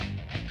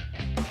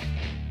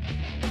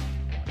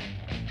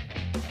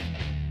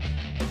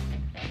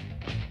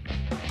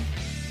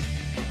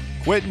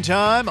Quitting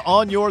time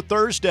on your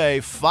Thursday,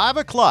 5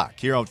 o'clock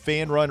here on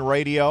Fan Run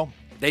Radio.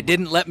 They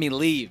didn't let me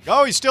leave.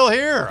 Oh, he's still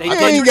here. They You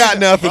ain't got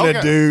nothing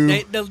to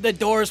do. The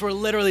doors were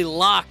literally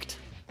locked.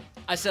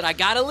 I said, I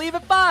got to leave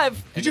at 5.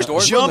 You And just the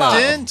doors were jumped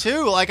locked. in,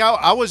 too. Like,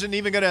 I wasn't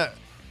even going to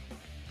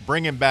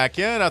bring him back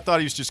in. I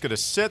thought he was just going to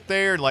sit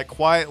there and, like,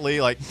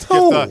 quietly, like,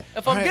 No. get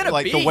If I'm gonna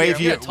like be the here, wave,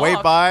 I'm gonna wave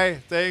talk. by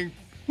thing.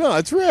 No,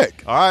 it's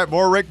Rick. All right,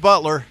 more Rick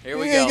Butler. Here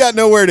You we ain't go. got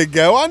nowhere to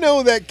go. I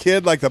know that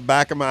kid like the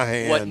back of my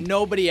hand. What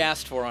nobody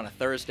asked for on a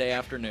Thursday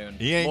afternoon.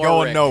 He ain't More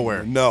going Rick.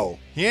 nowhere. No.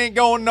 He ain't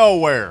going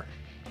nowhere.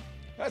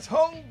 That's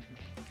home.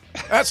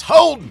 That's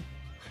Holden.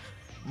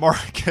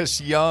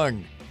 Marcus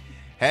Young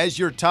has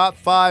your top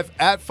 5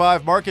 at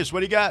 5. Marcus,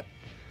 what do you got?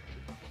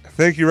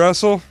 Thank you,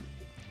 Russell.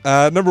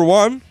 Number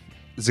 1,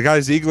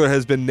 Zakai Ziegler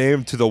has been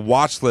named to the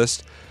watch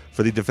list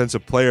for the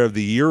Defensive Player of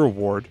the Year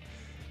award.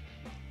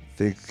 I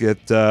think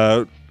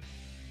it,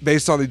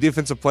 based on the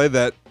defensive play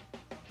that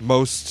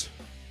most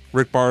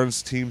Rick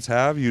Barnes teams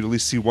have, you'd at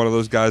least see one of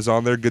those guys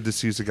on there. Good to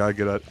see Zakai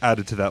get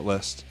added to that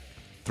list.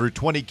 Through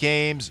 20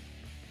 games,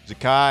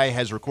 Zakai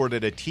has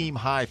recorded a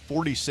team-high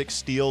 46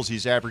 steals.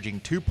 He's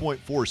averaging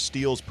 2.4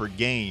 steals per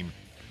game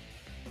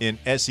in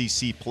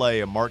SEC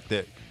play, a mark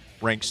that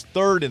ranks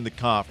 3rd in the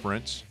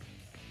conference.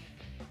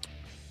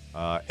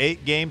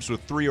 8 games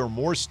with 3 or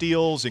more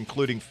steals,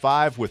 including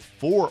 5 with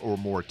 4 or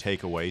more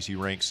takeaways. He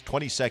ranks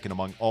 22nd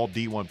among all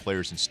D1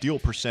 players in steal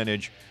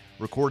percentage,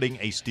 recording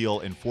a steal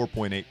in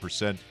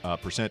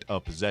 4.8%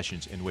 of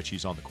possessions in which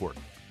he's on the court.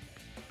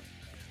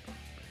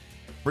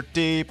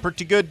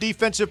 Pretty good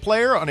defensive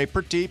player on a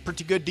pretty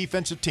good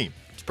defensive team.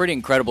 It's pretty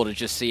incredible to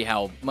just see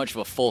how much of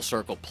a full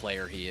circle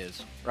player he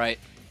is, right?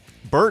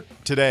 Bert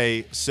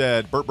today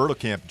said, Bert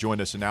Bertelkamp joined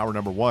us in hour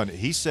number 1.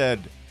 He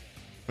said,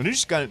 and he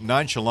just got it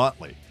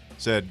nonchalantly,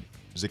 said,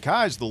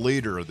 Zakai's the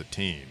leader of the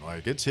team.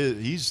 Like, it's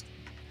his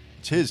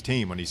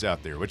team when he's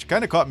out there, which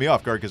kind of caught me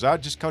off guard because I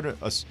just kind of,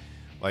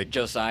 like.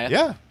 Josiah?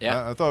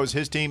 Yeah. I thought it was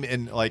his team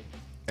and, like,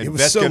 It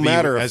was so Vescovi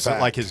matter of as,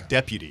 fact. like, his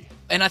deputy.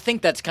 And I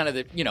think that's kind of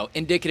the,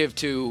 indicative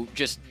to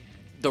just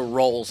the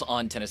roles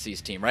on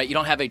Tennessee's team, right? You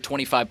don't have a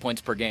 25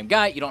 points per game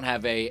guy. You don't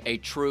have a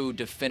true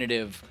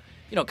definitive,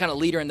 kind of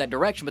leader in that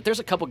direction. But there's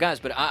a couple guys.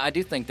 But I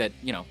do think that,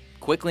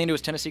 quickly into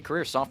his Tennessee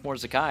career, sophomore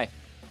Zakai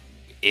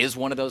is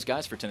one of those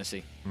guys for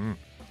Tennessee.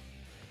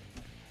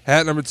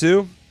 Hat number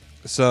 2,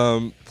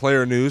 some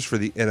player news for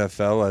the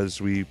NFL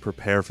as we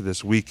prepare for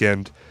this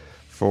weekend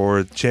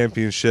for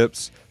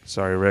championships.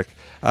 Sorry, Rick.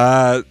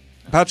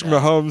 Patrick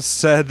Mahomes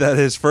said that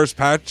his first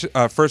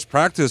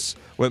practice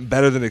went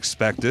better than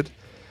expected.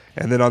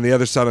 And then on the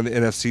other side, on the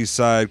NFC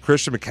side,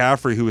 Christian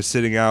McCaffrey, who was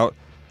sitting out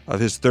of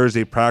his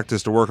Thursday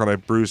practice to work on a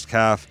bruised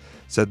calf,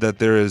 said that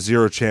there is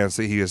 0 chance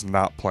that he is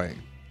not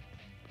playing.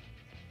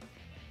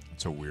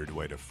 It's a weird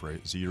way to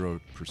phrase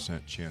 0%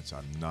 chance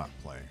I'm not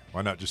playing.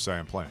 Why not just say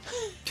I'm playing?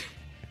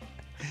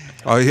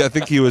 I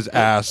think he was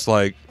asked,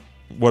 like,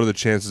 what are the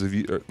chances of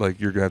you,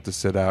 like, you're going to have to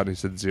sit out? And he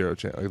said 0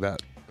 chance, like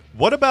that.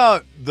 What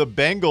about the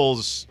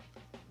Bengals?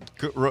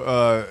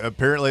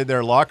 Apparently,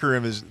 their locker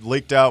room has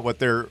leaked out what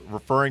they're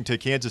referring to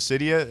Kansas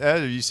City as.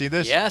 Have you seen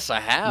this? Yes, I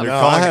have. No,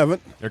 I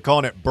haven't. They're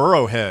calling it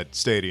Burrowhead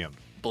Stadium.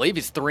 I believe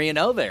he's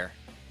 3-0 there.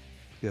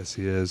 Yes,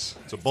 he is.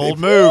 It's a bold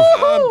move.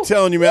 I'm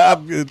telling you,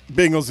 man,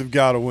 Bengals have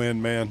got to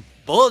win, man.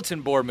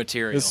 Bulletin board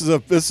material. This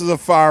is a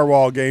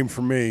firewall game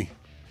for me.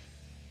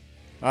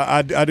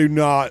 I do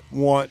not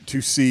want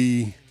to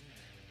see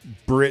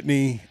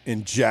Brittany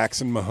and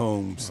Jackson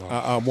Mahomes.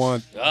 I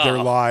want their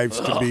lives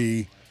to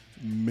be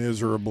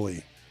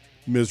miserably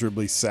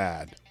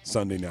sad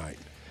Sunday night.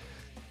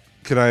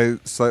 Can I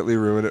slightly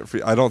ruin it for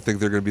you? I don't think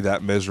they're going to be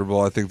that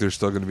miserable. I think they're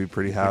still going to be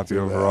pretty happy do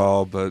that.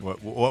 overall. But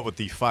What with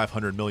the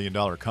 $500 million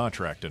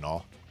contract and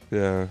all?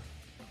 yeah,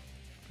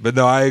 but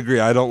no, I agree.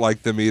 I don't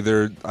like them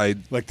either.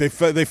 Like they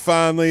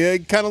finally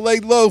kind of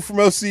laid low for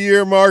most of the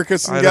year,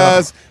 Marcus and I know.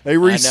 guys. They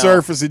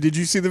resurfaced it. Did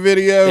you see the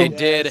video? They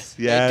did. Yes.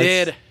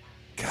 They did.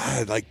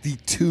 God, like the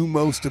 2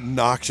 most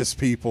obnoxious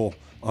people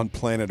on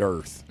planet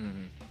Earth. Mm-hmm.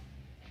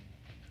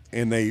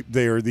 And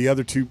they are the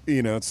other 2,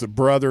 it's the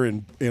brother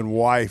and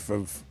wife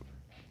of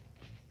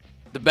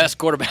The best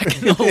quarterback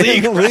in the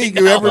league. in the right league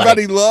who now.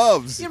 everybody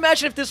loves. Can you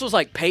imagine if this was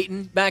like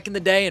Peyton back in the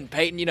day, and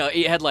Peyton,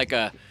 he had like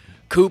a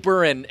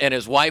Cooper and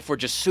his wife were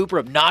just super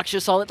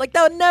obnoxious all that. Like,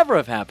 that would never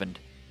have happened.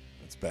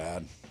 That's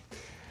bad.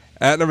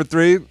 At number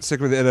 3,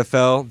 sticking with the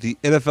NFL, the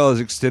NFL has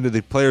extended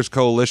the Players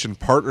Coalition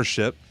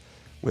partnership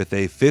with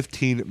a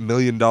 $15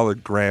 million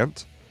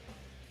grant.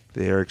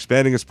 They are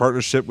expanding its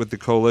partnership with the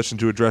coalition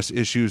to address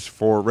issues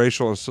for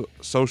racial and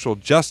social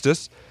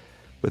justice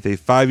with a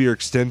 5-year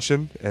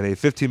extension and a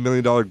 $15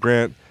 million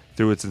grant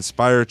through its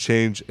Inspire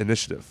Change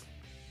initiative.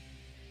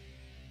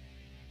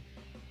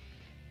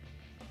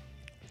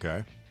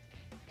 Okay.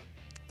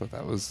 Thought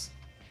that was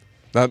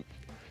not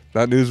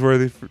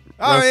newsworthy.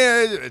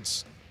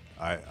 It's.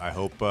 I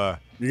hope. You're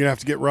gonna have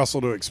to get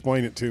Russell to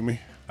explain it to me.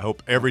 I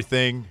hope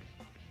everything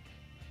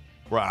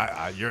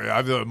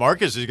Well,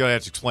 Marcus is going to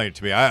have to explain it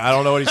to me. I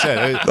don't know what he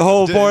said. The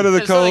whole point of the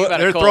There's nothing about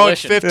a they're throwing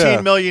coalition.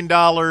 $15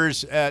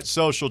 million at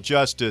social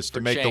justice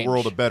to make the change.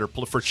 world a better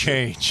for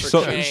change.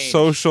 For change.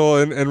 Social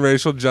and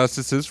racial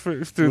justices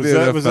through the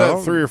NFL. Was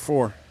that 3 or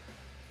 4?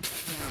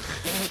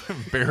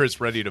 Bear is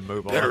ready to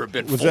move on. Better have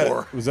been Was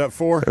 4. that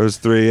 4? It was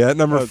 3. At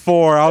number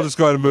 4, I'll just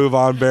go ahead and move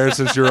on, Bear,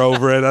 since you're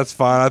over it. That's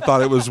fine. I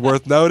thought it was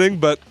worth noting,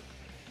 but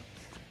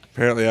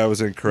apparently I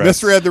was incorrect.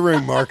 Misread the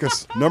room,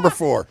 Marcus. Number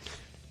 4.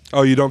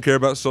 Oh, you don't care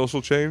about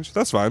social change?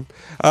 That's fine.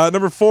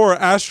 Number 4,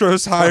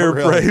 Astros hire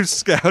really? Braves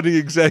scouting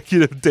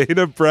executive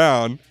Dana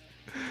Brown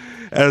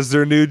as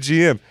their new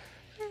GM.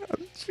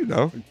 You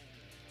know,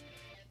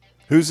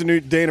 Who's the new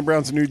Dana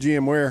Brown's the new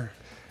GM where?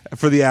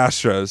 for the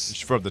Astros.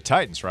 She's from the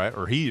Titans, right?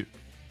 Or he?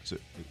 Is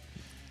it,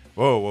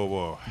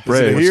 whoa!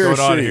 Braves. What's He or going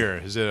on she?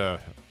 here? Is it a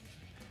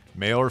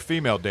male or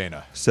female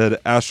Dana? Said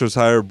Astros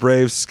hire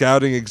Braves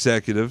scouting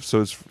executive,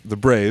 so it's the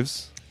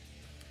Braves.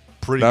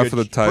 Pretty Not good. for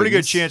the Pretty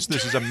good Titans. chance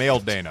this is a male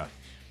Dana.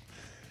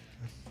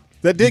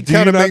 That did Do you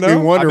kind of not make me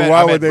know? wonder I why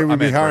meant- would they I would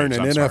be meant hiring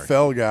Braves, an I'm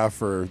NFL guy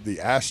for the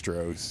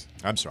Astros.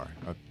 I'm sorry.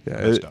 I Yeah,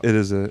 messed it up.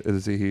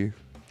 is a he.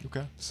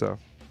 Okay. So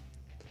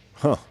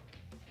Huh.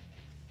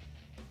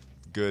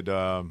 Good.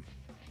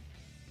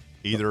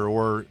 Either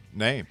or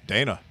name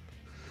Dana.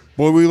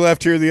 Boy, we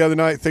left here the other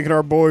night thinking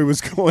our boy was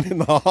going in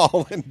the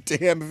hall, and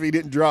damn if he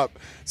didn't drop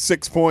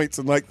 6 points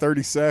in like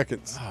 30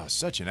 seconds. Oh,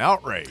 such an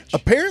outrage.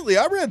 Apparently,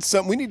 I read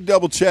something. We need to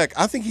double check.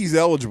 I think he's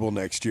eligible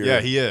next year.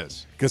 Yeah, he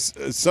is. Because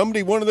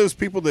one of those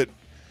people that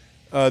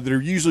are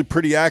usually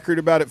pretty accurate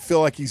about it,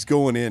 feel like he's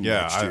going in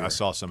Yeah, next year. I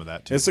saw some of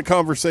that too. It's a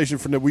conversation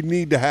that we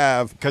need to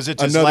have Because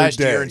it's his another last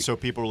day. year, and so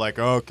people are like,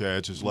 okay,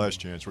 it's his last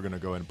chance. We're going to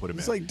go ahead and put him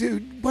It's in. like,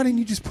 dude, why didn't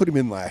you just put him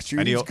in last year?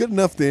 And He was he'll- good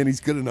enough then. He's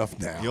good enough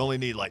now. You only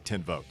need like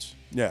 10 votes.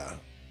 Yeah.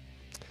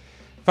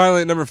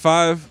 finally, at number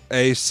 5,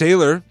 a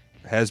sailor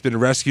has been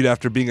rescued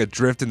after being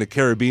adrift in the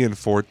Caribbean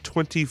for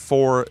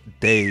 24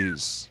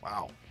 days.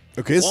 Wow.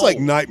 Okay, it's Whoa. like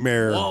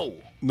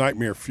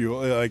nightmare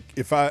fuel. Like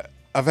if I've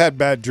had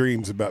bad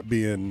dreams about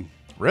being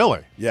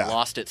Really?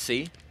 Lost at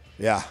sea.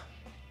 Yeah.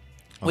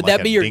 Would like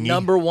that be a your dinghy?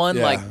 number one,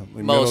 Yeah, like in the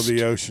middle most of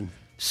the ocean.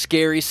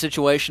 scary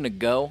situation to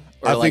go,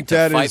 or I like think to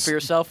that fight is for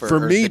yourself, or for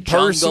or me the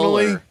jungle,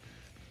 personally. or-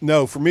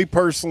 No, for me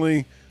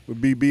personally,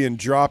 would be being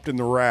dropped in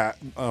the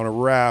on a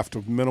raft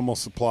with minimal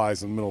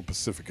supplies in the middle of the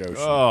Pacific Ocean.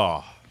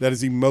 Oh, That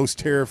is the most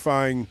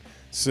terrifying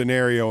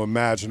scenario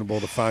imaginable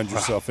to find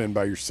yourself in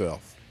by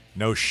yourself.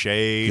 no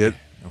shade, Get-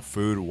 no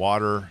food,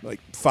 water. Like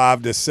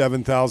 5,000 to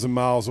 7,000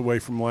 miles away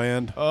from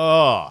land.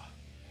 Oh,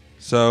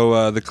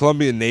 So the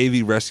Colombian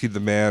Navy rescued the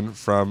man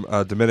from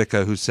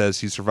Dominica who says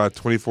he survived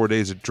 24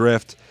 days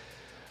adrift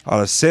on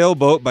a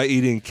sailboat by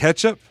eating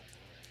ketchup,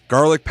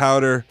 garlic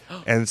powder,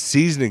 and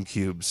seasoning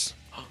cubes.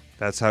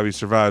 That's how he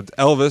survived.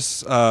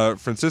 Elvis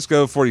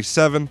Francisco,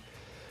 47,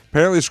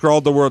 apparently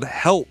scrawled the word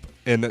help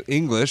in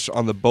English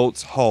on the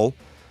boat's hull,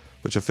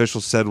 which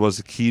officials said was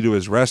the key to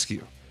his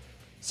rescue.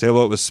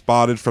 Sailboat was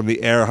spotted from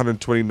the air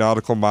 120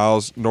 nautical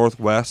miles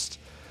northwest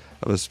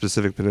of a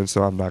specific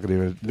peninsula. I'm not going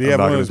to even. Do you I'm have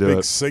not one going of to those do big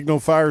it. signal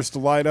fires to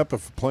light up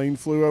if a plane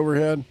flew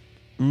overhead?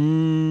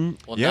 Well,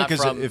 yeah. not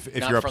Because from- if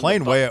not you're a from the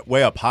plane boat.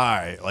 way up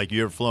high, like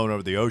you're flown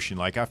over the ocean,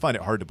 like I find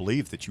it hard to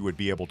believe that you would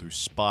be able to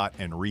spot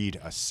and read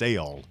a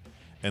sail,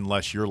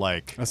 unless you're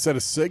like. I said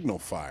a signal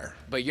fire.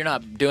 But you're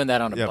not doing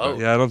that on a Yeah, but- boat.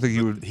 Yeah, I don't think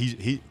he would.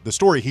 The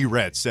story he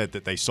read said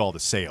that they saw the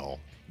sail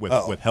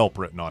with help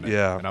written on it.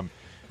 Yeah. and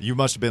you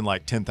must have been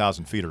like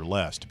 10,000 feet or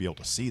less to be able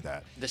to see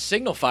that. The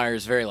signal fire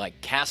is very like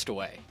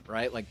Castaway,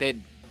 right? Like they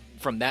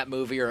from that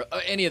movie or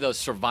any of those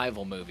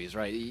survival movies,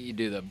 right? You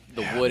do the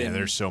wooden. Man,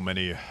 there's so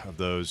many of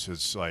those.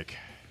 It's like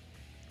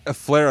A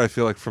flare, I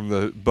feel like, from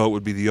the boat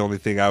would be the only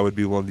thing I would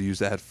be willing to use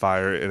that had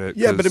fire in it.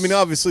 Yeah, but I 'cause- mean,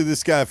 obviously,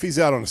 this guy, if he's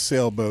out on a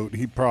sailboat,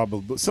 he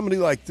probably somebody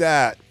like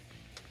that.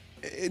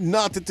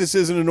 Not that this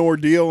isn't an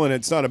ordeal and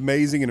it's not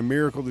amazing and a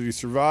miracle that he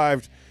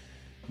survived,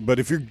 but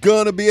if you're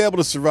gonna be able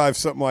to survive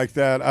something like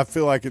that, I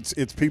feel like it's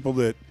people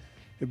that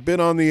have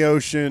been on the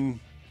ocean.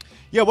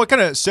 yeah. What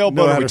kind of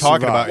sailboat Know are how we to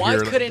talking survive. about Why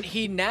here? couldn't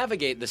he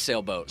navigate the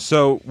sailboat?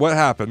 So what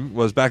happened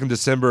was back in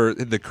December,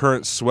 the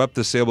current swept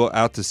the sailboat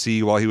out to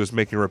sea while he was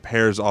making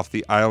repairs off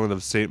the island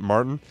of St.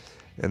 Martin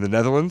in the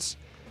Netherlands,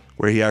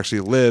 where he actually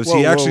lives.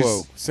 He actually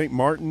St.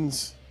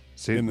 Martin's.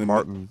 St. in the-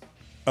 Martin.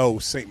 Oh,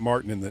 St.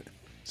 Martin in the.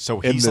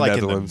 So in he's the like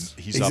Netherlands.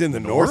 he's He's up in the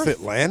North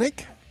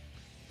Atlantic.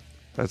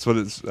 That's what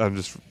it's. I'm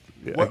just.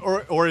 Yeah.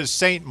 Or is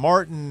Saint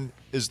Martin?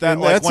 Is that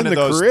And like that's one in of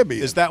the those?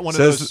 Caribbean. Is that one of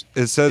says, those?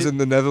 it says in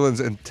the Netherlands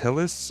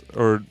Antilles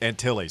or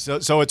Antilles.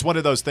 So it's one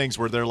of those things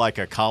where they're like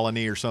a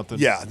colony or something.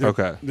 Yeah.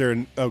 Okay.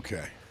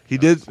 Okay. he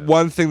did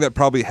one thing that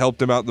probably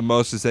helped him out the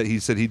most is that he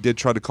said he did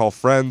try to call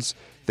friends.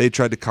 They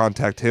tried to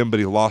contact him, but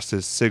he lost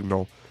his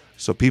signal.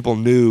 So people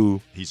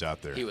knew he's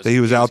out there. that he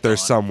was out there gone.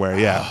 somewhere.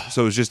 Yeah.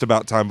 So it was just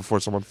about time before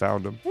someone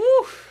found him.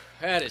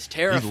 That is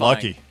terrifying. He's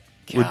lucky.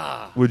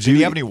 God. Would Do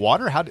you have any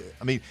water? I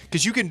mean,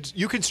 because you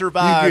can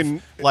survive You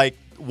can- like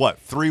what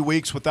 3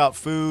 weeks without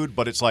food,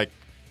 but it's like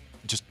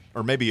just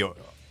or maybe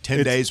 10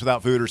 It's- days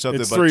without food or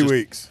something. It's but 3 just,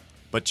 weeks.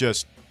 but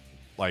just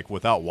like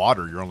without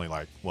water, you're only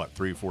like what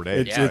 3 or 4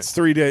 days. It's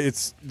 3 days.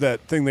 It's that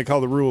thing they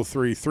call the rule of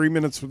 3. 3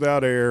 minutes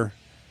without air,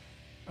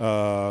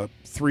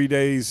 3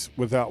 days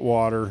without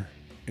water,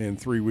 and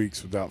 3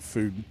 weeks without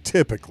food.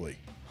 Typically,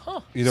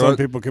 You know some what?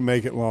 people can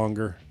make it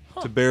longer.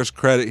 To Bear's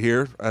credit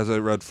here, as I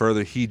read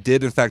further, he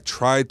did in fact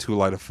try to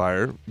light a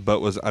fire, but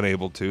was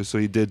unable to. So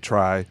he did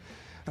try.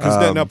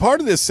 Because now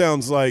part of this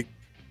sounds like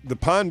the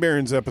Pine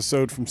Barrens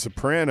episode from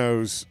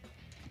Sopranos,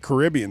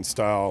 Caribbean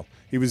style.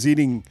 He was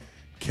eating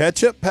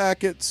ketchup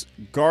packets,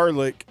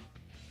 garlic,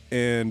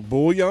 and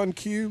bouillon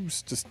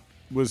cubes. Just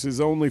was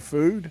his only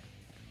food.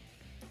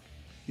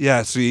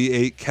 Yeah, so he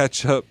ate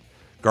ketchup,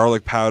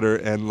 garlic powder,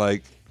 and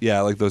like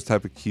those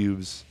type of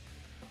cubes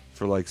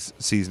for like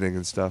seasoning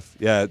and stuff.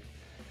 Yeah,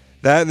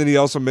 that, and then he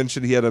also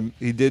mentioned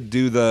he did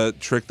do the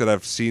trick that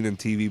I've seen in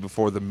TV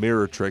before, the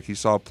mirror trick. He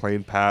saw a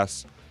plane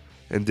pass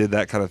and did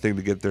that kind of thing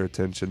to get their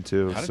attention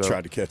too. I'd have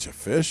tried to catch a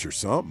fish or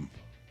something.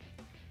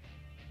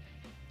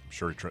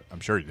 I'm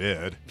sure he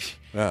did.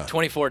 Yeah.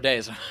 24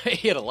 days.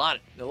 He had a lot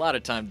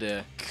of time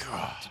to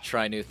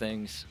try new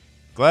things.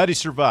 Glad he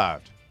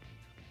survived.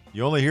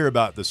 You only hear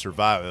about the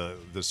survivors,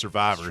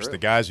 True. the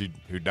guys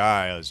who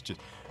die. Is just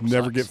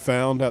Never Sucks. get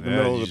found out in the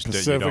middle you of the just- you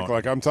Pacific don't-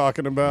 like I'm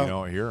talking you about.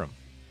 don't hear them.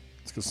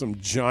 It's because some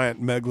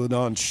giant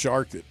megalodon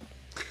shark that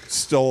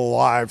still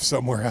alive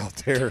somewhere out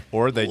there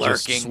Or they Lurking.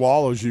 just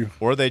swallows you.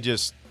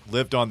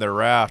 lived on their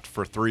raft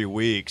for 3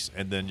 weeks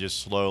and then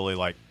just slowly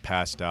like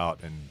passed out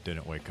and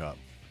didn't wake up.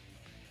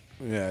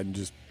 Yeah, and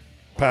just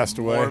passed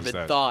away. Morbid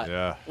that- thought.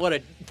 yeah. What a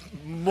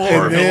And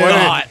morbid then,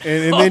 thought.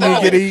 and then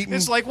you get eaten.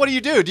 It's like, what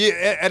do?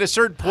 At a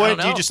certain point,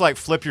 do you know. just like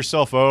flip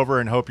yourself over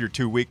and hope you're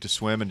too weak to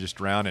swim and just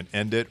drown and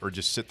end it, or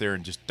just sit there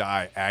and just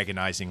die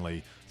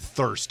agonizingly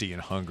thirsty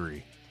and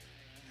hungry?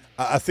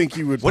 I think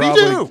you would What do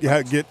you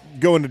probably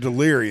go into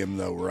delirium,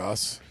 though,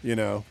 Russ. You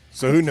know,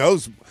 so who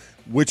knows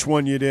which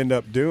one you'd end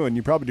up doing?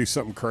 You probably do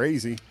something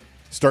crazy.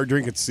 Start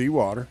drinking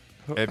seawater.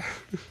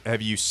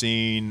 Have you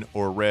seen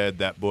or read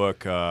that book,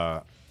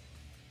 the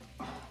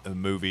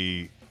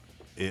movie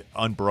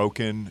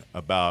Unbroken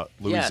about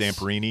Louis Yes.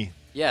 Zamperini?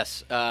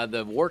 Yes,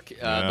 the war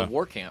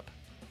camp.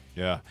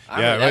 Yeah,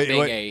 I remember that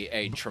wait,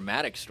 being a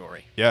traumatic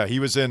story. yeah. He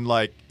was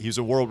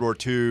a World War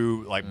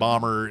II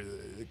bomber,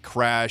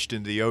 crashed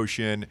into the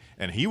ocean,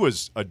 and he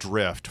was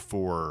adrift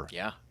for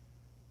Yeah.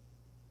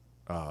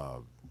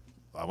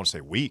 I want to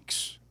say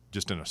weeks,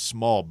 just in a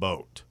small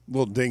boat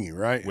Little dinghy,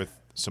 right? with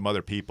some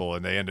other people,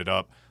 and they ended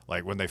up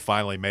like when they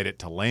finally made it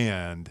to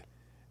land,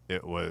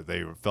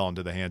 they fell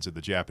into the hands of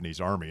the Japanese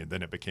army, and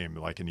then it became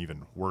like an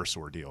even worse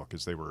ordeal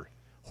because they were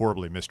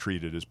horribly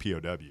mistreated as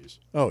POWs.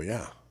 Oh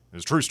yeah. It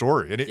was a true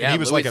story, and, Yeah, he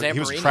was Louis he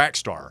was a Zamperini. track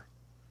star.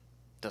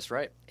 That's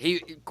right.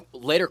 He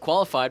later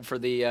qualified for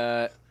the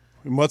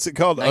And what's it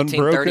called? Unbroken.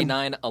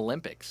 1939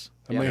 Olympics.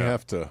 I may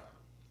have to.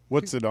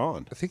 What's it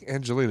on? I think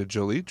Angelina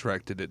Jolie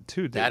directed it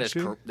too. That Didn't is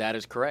she? that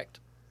is correct.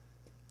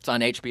 It's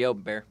on HBO,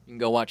 Bear. You can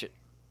go watch it.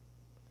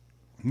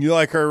 You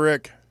like her,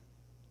 Rick?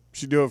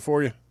 She do it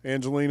for you,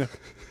 Angelina?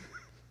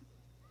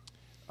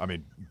 I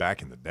mean,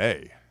 back in the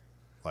day,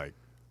 like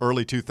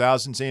early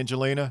 2000s,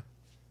 Angelina,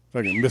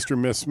 Like Mr.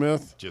 and Miss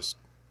Smith? just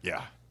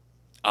yeah,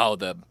 Oh,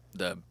 the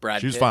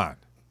Brad she was Pitt. fine.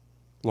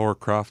 Laura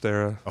Croft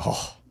era.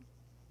 Oh.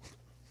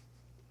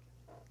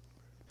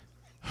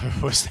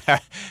 was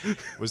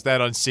that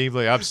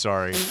unseemly? I'm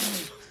sorry.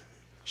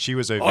 She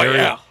was a Oh very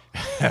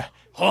yeah.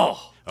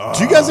 Oh.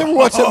 Did you guys ever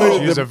watch that movie?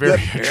 she was a very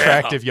that,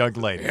 attractive young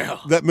lady.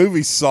 that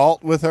movie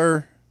Salt with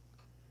her?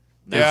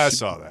 Yeah, I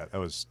saw that. That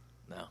was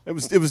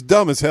It was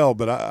dumb as hell,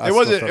 but I it still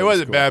wasn't thought it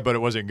wasn't cool. bad, but it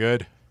wasn't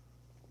good.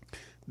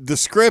 The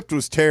script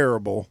was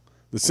terrible.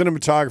 The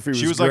cinematography was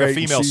She was great, like a and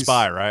female she's-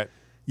 spy, right?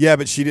 Yeah,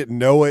 but she didn't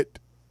know it.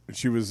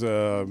 She was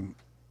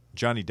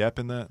Johnny Depp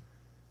in that?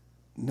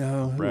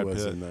 no, who Brad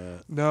was Pitt. in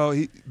that? No,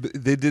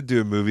 they did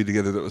do a movie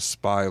together that was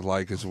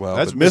spy-like as well.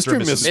 That's but Mr. and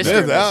and Miss Mrs. Smith. Mr.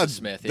 and that- Mrs.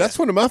 Smith, That's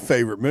yeah. one of my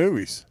favorite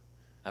movies.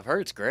 I've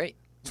heard it's great.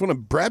 It's one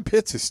of Brad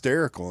Pitt's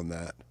hysterical in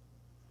that.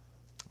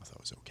 I thought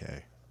it was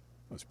okay.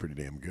 That's pretty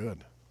damn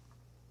good.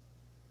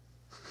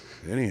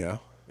 Anyhow,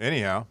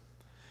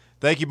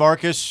 Thank you,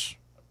 Marcus.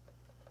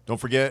 Don't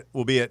forget,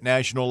 we'll be at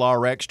National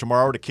RX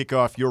tomorrow to kick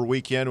off your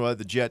weekend. We'll have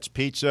the Jets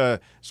Pizza.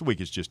 This week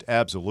has just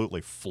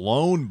absolutely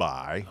flown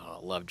by. Oh,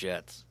 I love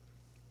Jets.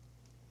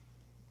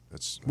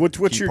 That's What's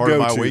key your part of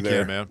my go-to weekend,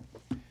 there? man.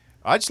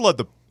 I just love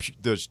the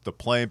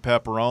plain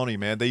pepperoni,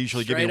 man. They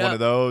usually give me Straight one up. of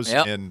those,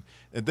 Yep. and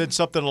then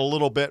something a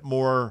little bit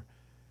more.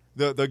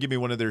 They'll give me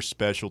one of their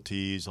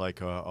specialties,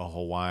 like a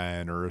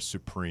Hawaiian or a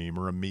Supreme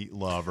or a meat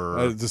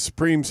lover. the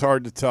Supreme's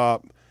hard to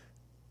top.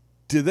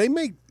 Did they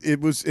make it?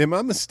 Am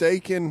I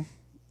mistaken?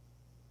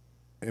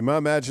 Am I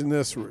imagining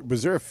this?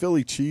 Was there a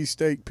Philly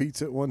cheesesteak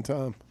pizza at one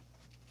time?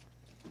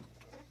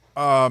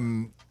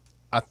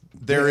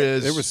 There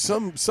is. There was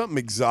something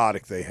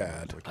exotic they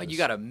had. Oh, you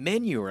got a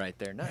menu right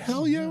there. Nice.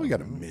 Hell yeah, we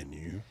got a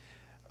menu.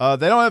 They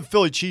don't have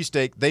Philly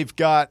cheesesteak. They've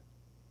got.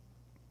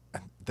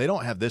 They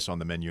don't have this on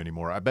the menu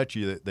anymore. I bet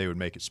you that they would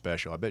make it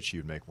special. I bet you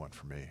would make one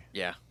for me.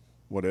 Yeah.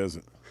 What is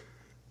it?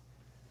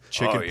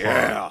 Chicken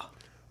parm.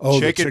 Oh,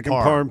 the chicken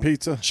parm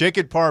pizza?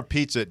 Chicken parm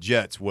pizza at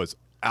Jets was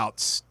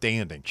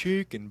outstanding.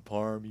 Chicken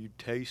parm, you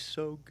taste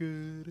so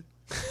good.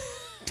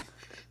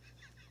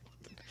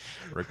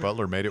 Rick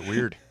Butler made it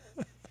weird.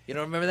 You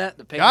don't remember that?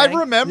 The I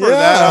remember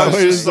that. I was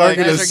just like,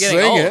 you guys are getting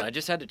old. I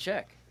just had to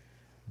check.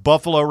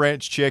 Buffalo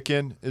Ranch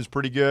chicken is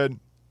pretty good.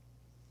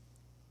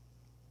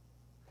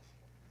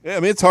 Yeah, I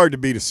mean, it's hard to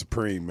beat a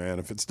Supreme, man,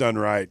 if it's done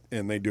right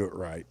and they do it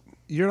right.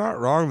 You're not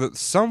wrong that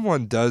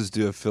someone does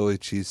do a Philly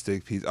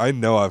cheesesteak pizza. I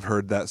know I've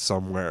heard that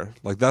somewhere.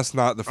 Like, that's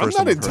not the first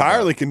time I'm I've not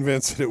entirely heard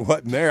convinced that it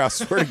wasn't there. I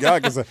swear to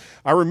God, because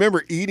I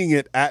remember eating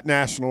it at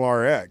National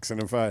RX.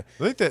 And if I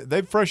think that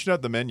they've freshened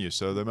up the menu,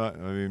 so they might.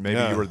 I mean,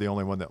 maybe you were the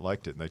only one that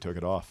liked it and they took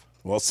it off.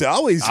 Well, see,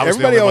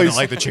 everybody always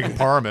liked the chicken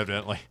parm,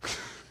 evidently.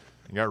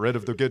 And got rid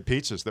of the good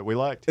pizzas that we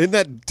liked. Isn't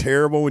that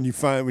terrible when you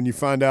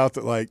find out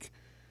that, like,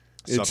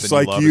 it's something just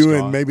like you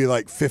and maybe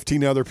like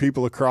 15 other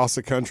people across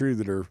the country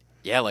that are.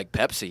 Yeah, like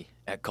Pepsi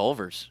at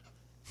Culver's.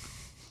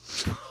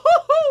 You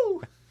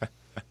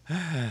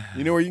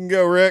know where you can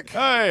go, Rick?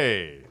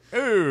 Hey.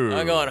 Ooh.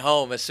 I'm going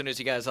home as soon as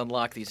you guys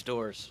unlock these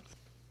doors.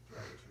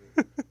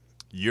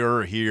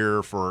 You're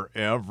here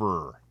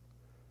forever.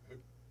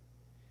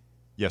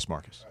 Yes,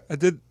 Marcus.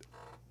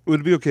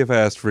 Would it be okay if I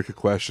asked Rick a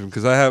question?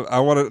 Because I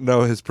want to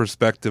know his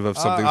perspective of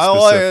something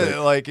specific.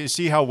 specific. You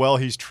see how well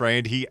he's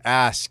trained. He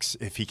asks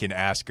if he can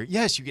ask.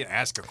 Yes, you can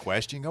ask a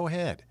question. Go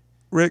ahead.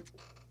 Rick,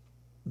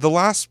 the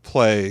last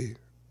play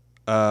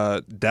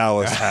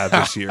Dallas had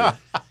this year.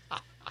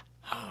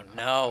 Oh,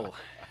 no.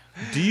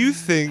 Do you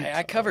think... Hey,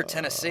 I covered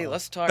Tennessee.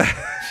 Let's talk...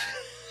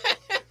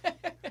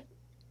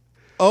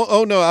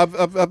 Oh no! I've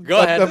Go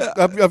ahead.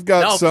 I've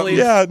got something. Please.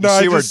 Yeah, no.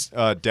 You see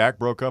where Dak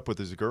broke up with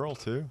his girl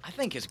too? I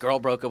think his girl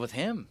broke up with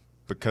him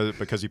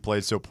because he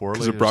played so poorly.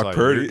 Because of Brock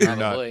Purdy.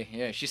 Probably.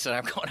 Yeah, she said,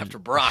 "I'm going after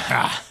Brock."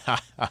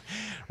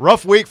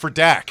 Rough week for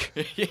Dak.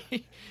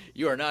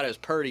 You are not as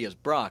Purdy as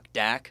Brock,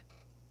 Dak.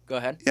 Go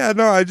ahead. Yeah,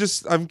 no.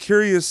 I'm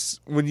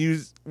curious when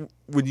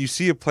you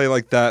see a play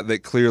like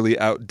that clearly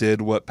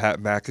outdid what Pat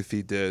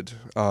McAfee did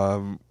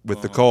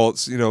with the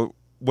Colts. You know.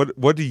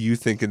 What do you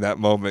think in that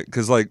moment?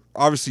 Because, like,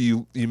 obviously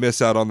you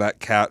miss out on that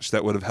catch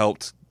that would have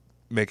helped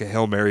make a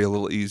Hail Mary a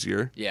little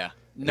easier. Yeah.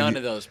 None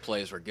of those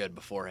plays were good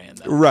beforehand,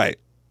 though. Right.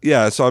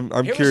 Yeah, so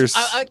I'm curious.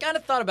 I kind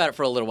of thought about it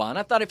for a little while, and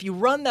I thought if you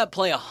run that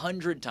play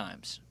 100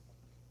 times,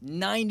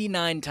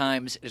 99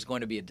 times it is going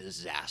to be a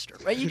disaster.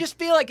 Right? You just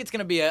feel like it's going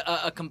to be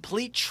a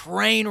complete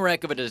train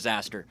wreck of a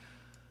disaster.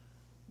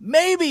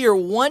 Maybe your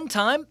one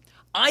time,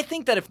 I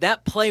think that if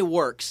that play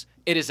works,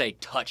 it is a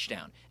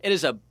touchdown. It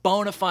is a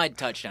bona fide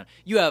touchdown.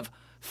 You have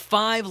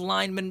 5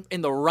 linemen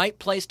in the right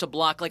place to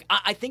block. Like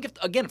I think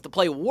if the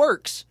play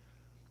works,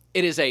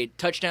 it is a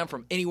touchdown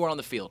from anywhere on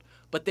the field.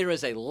 But there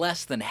is a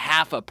less than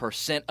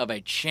 0.5% of a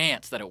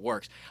chance that it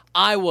works.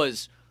 I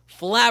was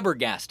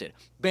flabbergasted,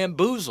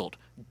 bamboozled,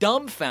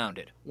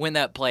 dumbfounded when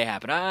that play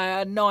happened. I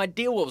had no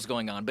idea what was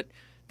going on. But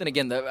then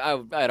again,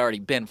 I had already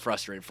been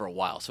frustrated for a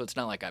while, so it's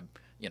not like I,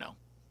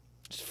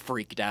 just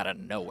freaked out of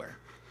nowhere.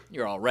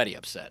 You're already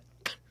upset.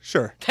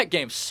 Sure. That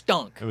game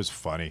stunk. It was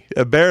funny.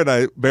 Yeah, Bear and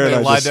I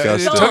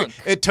discussed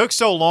it took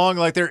so long.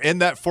 Like, they're in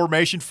that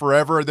formation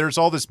forever. There's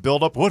all this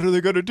buildup. What are they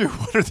going to do?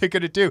 What are they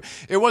going to do?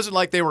 It wasn't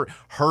like they were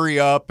hurry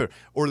up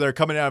or they're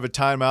coming out of a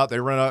timeout. They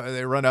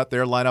run out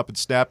there, line up and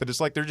snap it.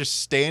 It's like they're just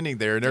standing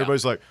there, and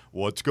everybody's like,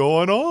 what's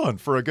going on?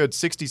 For a good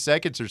 60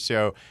 seconds or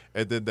so.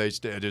 And then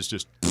it's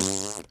just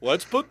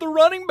let's put the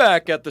running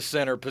back at the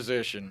center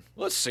position.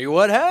 Let's see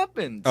what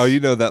happens. Oh,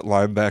 that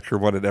linebacker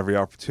wanted every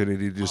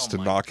opportunity just to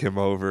knock him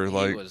over.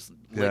 He was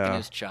licking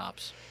his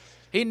chops.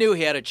 He knew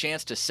he had a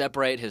chance to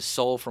separate his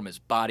soul from his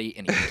body,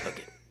 and he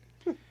took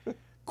it.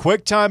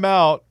 Quick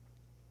timeout.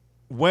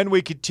 When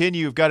we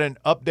continue, we've got an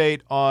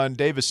update on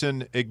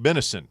Davison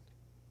Igbinison.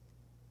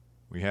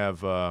 We have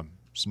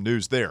some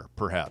news there,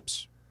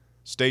 perhaps.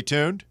 Stay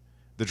tuned.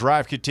 The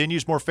Drive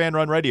continues. More Fan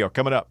Run Radio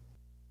coming up.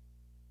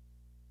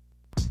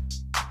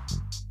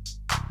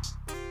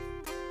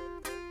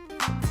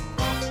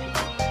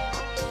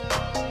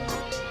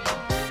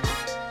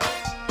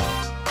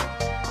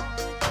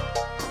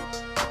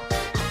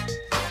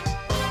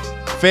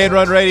 Fan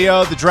Run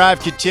Radio, The Drive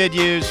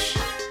continues.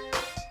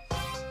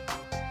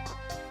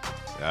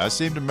 I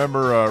seem to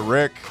remember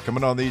Rick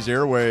coming on these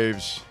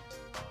airwaves.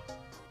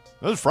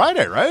 It was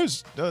Friday, right?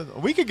 It was a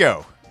week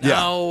ago.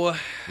 No.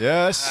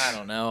 Yes. I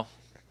don't know.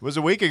 It was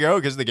a week ago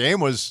because the game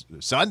was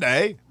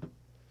Sunday.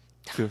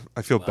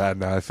 I feel bad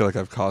now. I feel like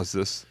I've caused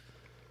this.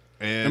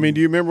 And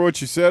do you remember what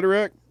you said,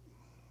 Rick?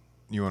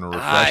 You want a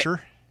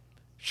refresher?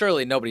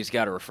 Surely nobody's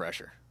got a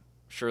refresher.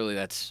 Surely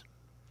that's...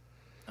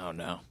 Oh,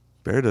 no.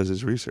 Bear does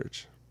his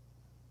research.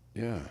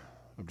 Yeah.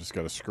 I've just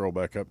got to scroll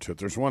back up to it.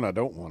 There's one I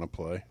don't want to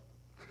play.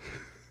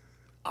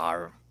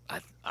 I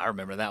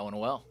remember that one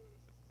well.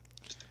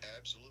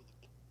 Absolutely.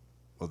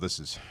 Well, this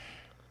has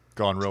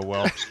gone real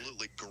well.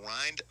 Absolutely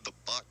grind the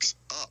Bucks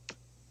up.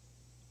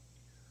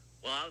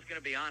 Well, I was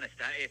going to be honest.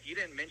 If you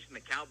didn't mention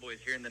the Cowboys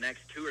here in the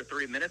next 2 or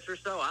 3 minutes or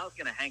so, I was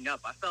going to hang up.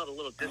 I felt a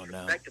little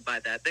disrespected by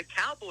that. The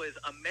Cowboys,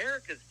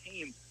 America's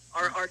team,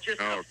 are just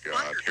Oh, a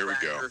God, here we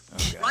go.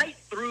 firecracker right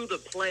through the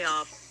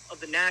playoff of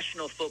the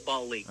National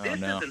Football League. Oh, This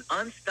no. is an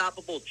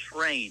unstoppable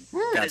train.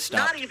 Got And it's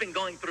stopped. not even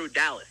going through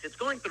Dallas. It's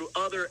going through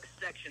other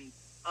sections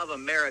of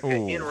America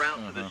en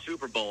route to the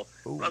Super Bowl.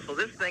 Russell,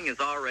 this thing is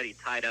already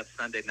tied up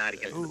Sunday night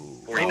against the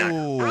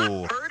 49ers.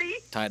 Brock Purdy?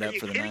 Tied Are up you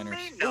for the kidding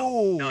Niners. me?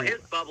 No, Ooh. no, his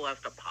bubble has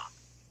to pop.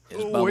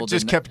 His Oh, bubble it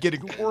just did kept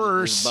getting His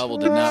worse. bubble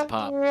did not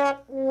pop.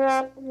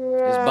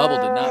 His bubble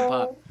did not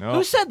pop. No.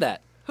 Who said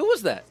that? Who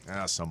was that?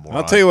 Some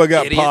I'll tell you what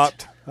got Idiot.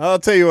 popped. I'll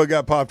tell you what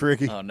got popped,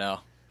 Ricky. Oh no.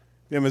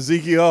 Damn,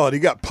 Ezekiel Elliott, he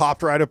got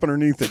popped right up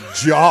underneath the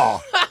jaw.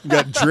 He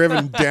got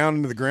driven down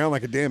into the ground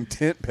like a damn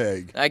tent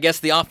peg. I guess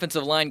the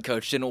offensive line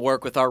coach didn't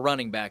work with our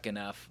running back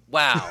enough.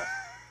 Wow.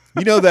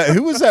 You know that?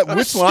 Who was that?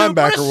 Which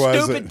linebacker what a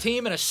was stupid it?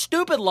 team and a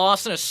stupid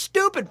loss and a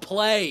stupid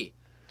play.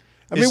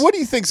 I mean, what do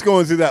you think's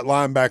going through that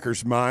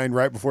linebacker's mind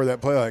right before that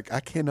play? Like, I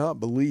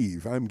cannot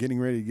believe I'm getting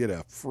ready to get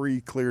a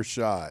free, clear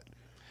shot.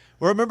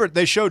 Well, remember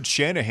they showed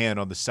Shanahan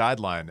on the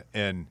sideline,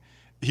 and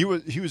he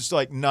was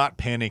like not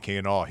panicking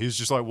at all. He was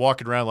just like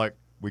walking around like,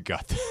 "We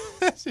got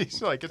this."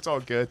 He's like, "It's all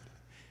good."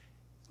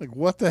 Like,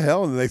 what the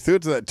hell? And they threw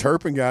it to that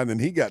Turpin guy, and then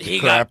he got the He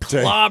crap got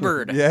taken.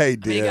 clobbered. Yeah, he I mean,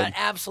 did. He got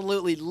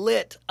absolutely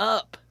lit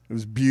up. It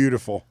was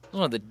beautiful. It was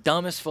one of the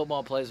dumbest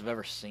football plays I've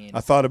ever seen. I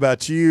thought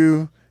about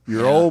you,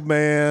 your Yeah. old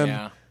man,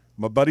 Yeah.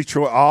 my buddy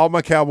Troy, all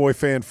my Cowboy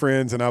fan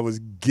friends, and I was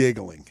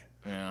giggling.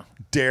 Yeah.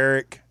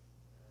 Derek,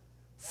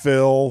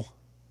 Phil.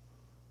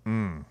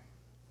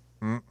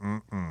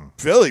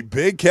 Philly,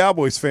 big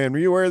Cowboys fan. Were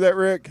you aware of that,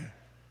 Rick?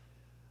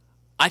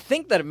 I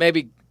think that it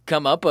maybe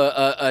come up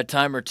a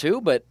time or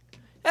two, but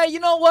hey, you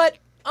know what?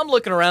 I'm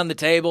looking around the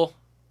table.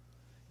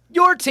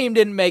 Your team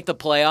didn't make the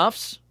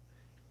playoffs.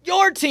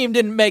 Your team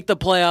didn't make the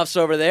playoffs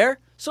over there.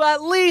 So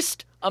at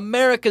least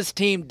America's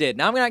team did.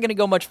 Now, I'm not going to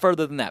go much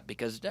further than that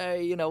because,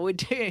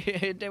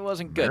 it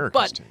wasn't good. America's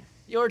but team.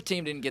 your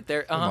team didn't get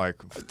there. Been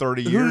like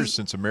 30 years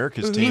since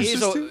America's who's team.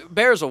 He's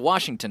Bear's a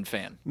Washington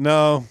fan.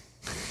 No.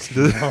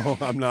 No,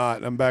 I'm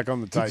not. I'm back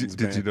on the Titans,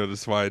 Did you man.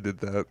 notice why I did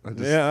that? I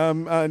just, Yeah,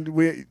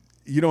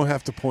 you don't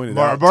have to point it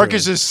out. to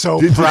Marcus him. is so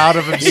proud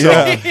of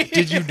himself.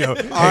 Did you know?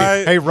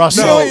 Hey,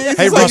 Russell. No, it's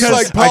hey, like- Russell.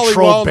 like I Polly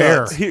trolled Bear.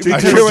 Walnuts. Did you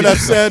hear what I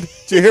said?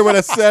 Did you hear what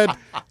I said?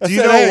 Do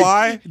you know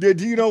why?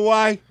 Do you know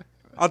why?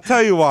 I'll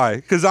tell you why.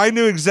 Because I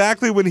knew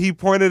exactly when he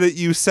pointed at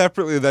you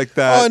separately like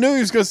that. Oh, I knew he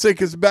was going to say,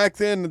 because back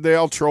then they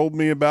all trolled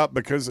me about,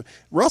 because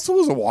Russell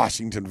was a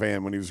Washington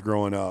fan when he was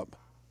growing up.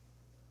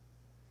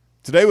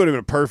 Today would have been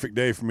a perfect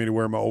day for me to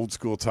wear my old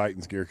school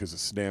Titans gear because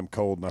it's damn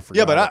cold and I forgot.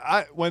 Yeah,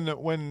 but it.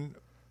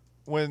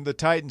 when the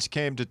Titans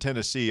came to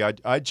Tennessee,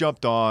 I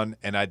jumped on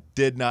and I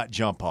did not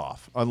jump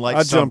off. Unlike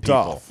I some jumped people.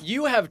 off.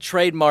 You have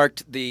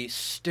trademarked the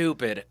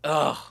stupid,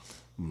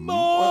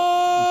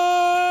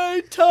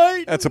 my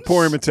Titans. That's a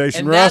poor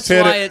imitation. And Russ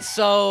hit it.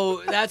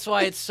 That's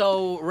why it's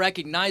so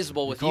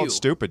recognizable with Called you.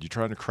 stupid. You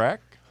trying to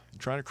crack? You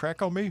trying to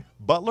crack on me,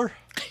 Butler?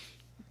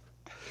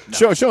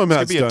 Show him how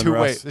Could it's be a done, two-way.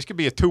 Russ. This could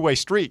be a two-way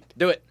street,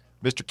 Do it.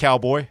 Mr.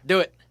 Cowboy, Do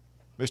it.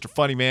 Mr.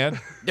 Funny Man.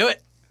 Do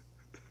it.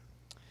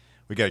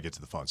 We got to get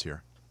to the phones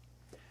here.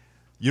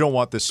 You don't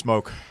want this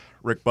smoke,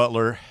 Rick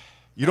Butler.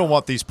 You don't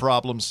want these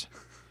problems.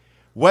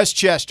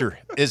 Westchester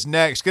is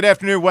next. Good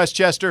afternoon,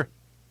 Westchester.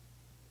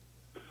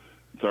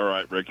 It's all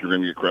right, Rick. You're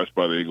going to get crushed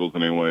by the Eagles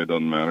anyway. It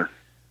doesn't matter.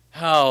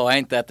 Oh,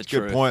 ain't that the Good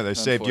truth? point. They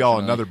saved y'all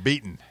unfortunately. another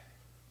beating.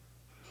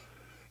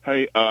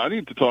 Hey, I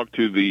need to talk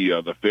to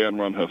the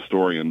fan-run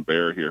historian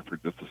Bear here for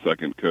just a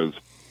second, because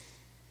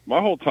my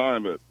whole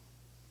time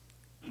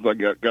since I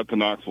got to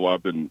Knoxville,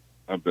 I've been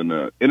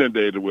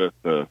inundated with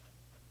the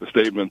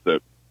statement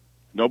that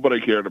nobody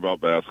cared about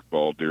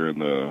basketball during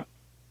the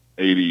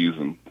 80s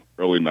and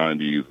early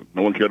 90s.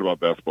 No one cared about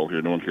basketball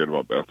here. No one cared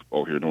about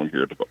basketball here. No one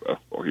cared about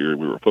basketball here.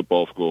 We were a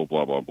football school,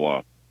 blah, blah,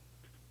 blah.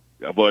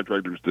 The athletic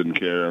directors didn't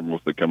care,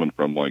 mostly coming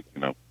from, a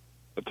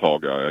tall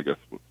guy, I guess,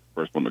 was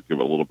the first one to give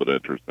a little bit of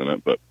interest in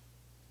it. But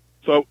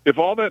so if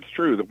all that's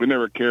true, that we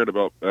never cared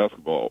about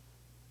basketball,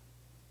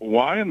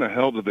 why in the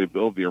hell did they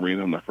build the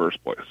arena in the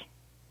first place?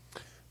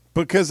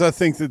 Because I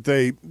think that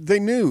they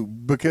knew,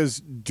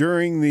 because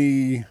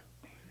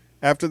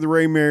after the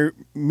Ray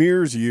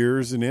Mears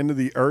years and into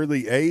the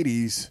early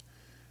 80s,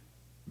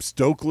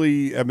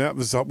 Stokely, that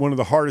was one of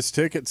the hardest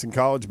tickets in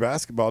college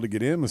basketball to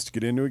get in, was to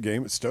get into a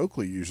game at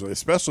Stokely usually,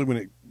 especially when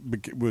it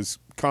was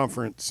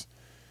conference,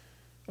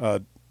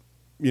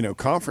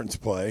 conference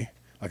play.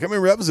 Like, I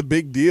remember that was a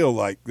big deal.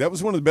 Like, that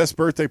was one of the best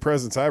birthday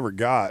presents I ever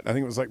got. I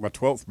think it was like my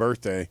 12th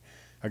birthday.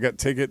 I got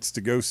tickets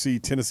to go see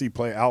Tennessee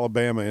play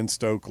Alabama in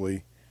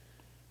Stokely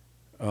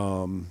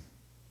on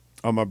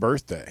my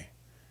birthday.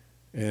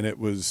 And I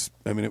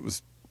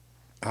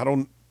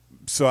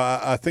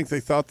think they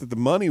thought that the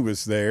money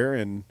was there,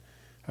 and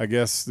I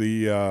guess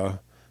the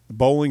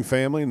Bowling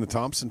family and the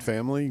Thompson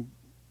family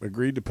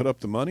agreed to put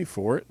up the money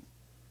for it,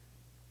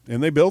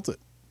 and they built it.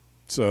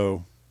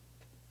 So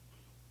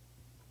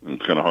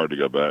it's kind of hard to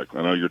go back.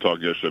 I know you were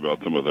talking yesterday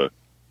about some of the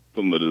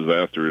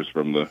disasters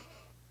from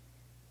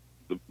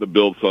the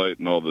build site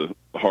and all the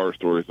the horror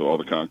stories of all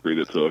the concrete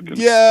it took. And,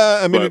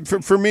 Yeah, I mean,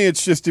 but- for me,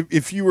 it's just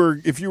if you were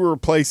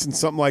replacing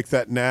something like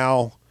that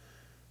now,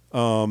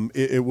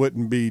 it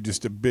wouldn't be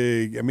just a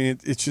big. I mean,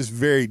 it's just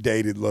very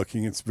dated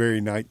looking. It's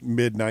very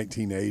mid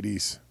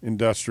 1980s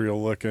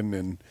industrial looking,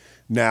 and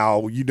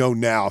now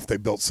now if they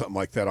built something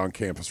like that on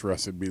campus,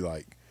 Russ, it'd be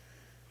like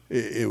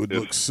it would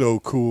look so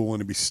cool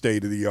and it'd be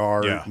state of the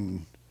art. Yeah.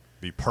 And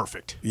Be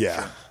perfect.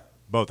 yeah,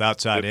 Both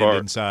outside If and our-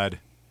 inside.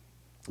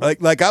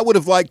 like I would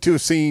have liked to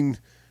have seen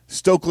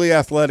Stokely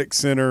Athletic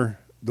Center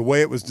the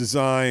way it was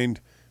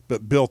designed,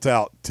 but built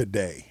out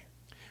today.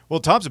 Well,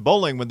 Thompson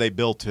Bowling, when they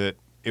built it,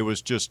 it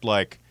was just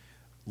like,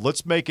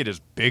 let's make it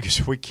as big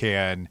as we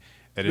can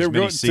and They as were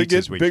many going to seats get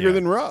as we bigger can.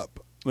 than Rupp.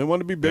 They wanted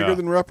to be bigger Yeah.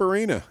 than Rupp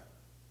Arena.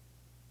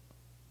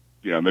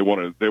 Yeah, and they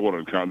wanted they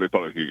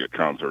thought they could get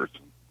concerts.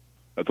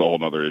 That's a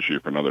whole other issue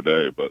for another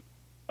day. But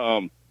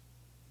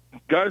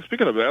guys,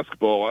 speaking of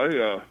basketball,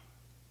 I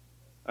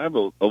have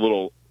a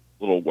little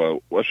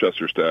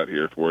Westchester stat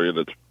here for you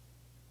that's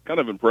kind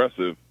of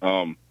impressive.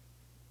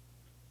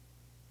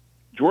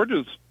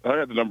 Georgia's, I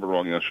had the number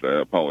wrong yesterday.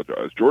 I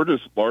apologize.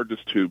 Georgia's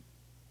largest two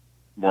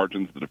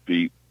margins of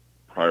defeat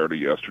prior to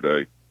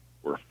yesterday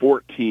were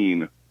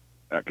 14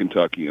 at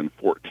Kentucky and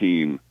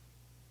 14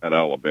 at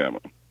Alabama.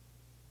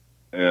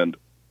 And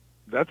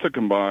that's a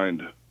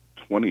combined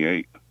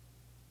 28.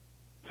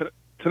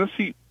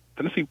 Tennessee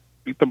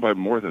beat them by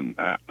more than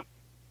that.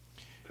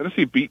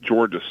 Tennessee beat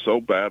Georgia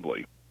so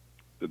badly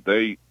that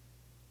they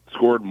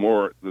scored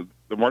more.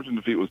 The margin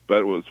of defeat was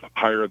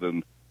higher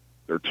than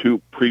their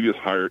two previous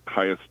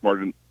highest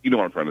margin. You know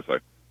what I'm trying to say?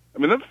 I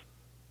mean,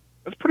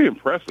 that's pretty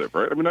impressive,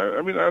 right? I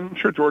mean, I'm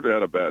sure Georgia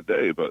had a bad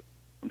day, but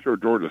I'm sure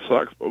Georgia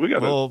sucks. But we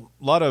got Well,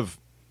 a lot of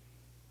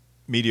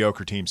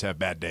mediocre teams have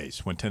bad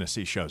days when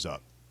Tennessee shows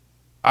up.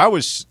 I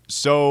was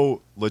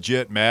so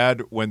legit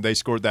mad when they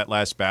scored that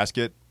last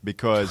basket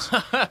because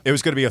it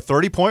was going to be a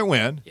 30-point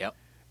win. Yep.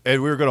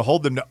 And we were going to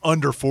hold them to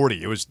under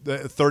 40. It was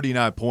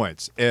 39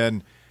 points.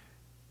 And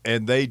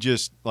they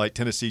just, like,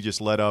 Tennessee just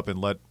let up and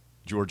let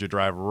Georgia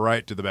drive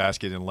right to the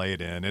basket and lay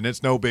it in. And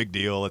it's no big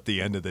deal at the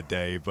end of the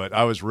day. But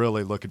I was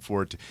really looking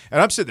forward to –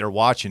 and I'm sitting there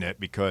watching it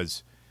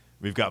because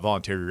we've got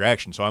voluntary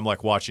reaction. So I'm,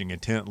 like, watching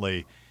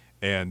intently.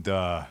 And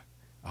I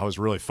was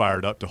really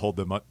fired up to hold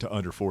them up to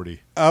under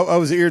 40. I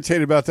was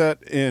irritated about that,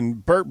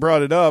 and Bert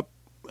brought it up.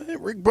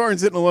 Rick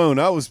Barnes isn't alone.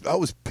 I was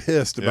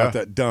pissed about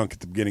Yeah. that dunk at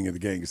the beginning of the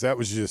game because that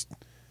was just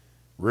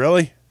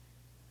really,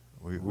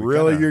 We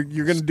really kinda-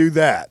 you're going to do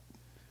that.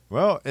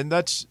 Well, and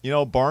that's,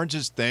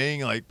 Barnes'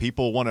 thing. Like,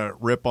 people want to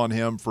rip on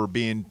him for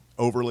being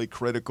overly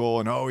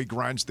critical and, he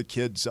grinds the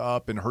kids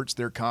up and hurts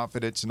their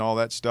confidence and all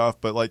that stuff.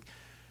 But, like,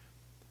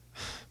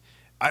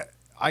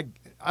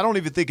 I don't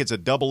even think it's a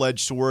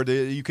double-edged sword.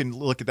 You can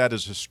look at that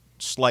as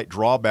a slight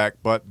drawback,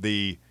 but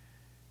the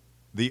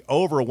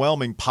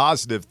overwhelming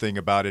positive thing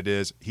about it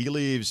is he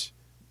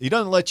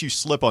doesn't let you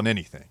slip on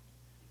anything.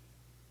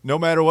 No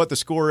matter what the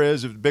score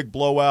is, if it's a big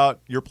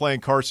blowout, you're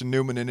playing Carson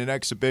Newman in an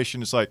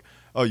exhibition, it's like,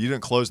 oh, you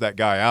didn't close that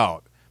guy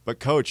out. But,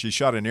 coach, he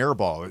shot an air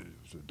ball.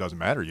 It doesn't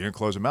matter. You didn't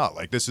close him out.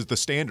 Like, this is the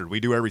standard. We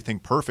do everything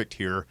perfect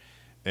here.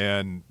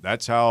 And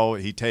that's how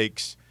he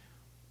takes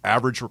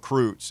average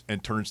recruits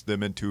and turns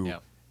them into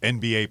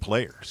NBA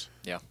players.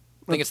 Yeah.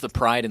 I think it's the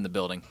pride in the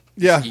building.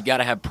 Yeah. You got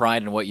to have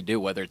pride in what you do,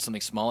 whether it's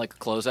something small like a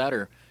closeout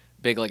or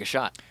big like a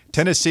shot.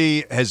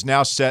 Tennessee has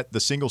now set the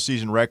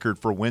single-season record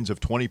for wins of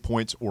 20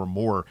 points or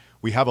more.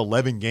 We have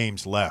 11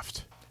 games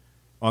left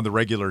on the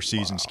regular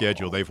season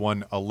schedule. They've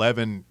won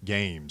 11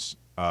 games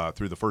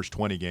through the first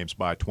 20 games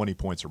by 20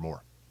 points or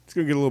more. It's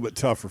going to get a little bit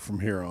tougher from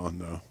here on,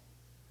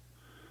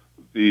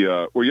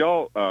 though. were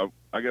y'all?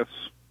 I guess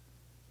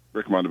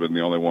Rick might have been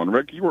the only one.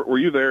 Rick, were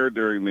you there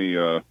during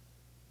the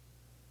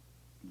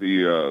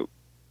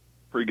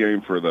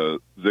pregame for the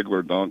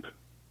Ziegler dunk?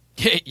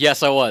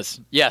 Yes, I was.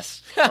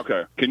 Yes.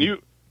 Okay. Can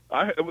you?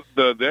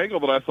 The angle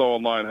that I saw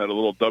online had a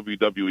little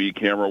WWE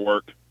camera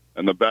work,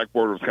 and the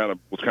backboard was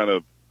kind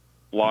of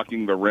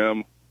blocking the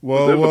rim.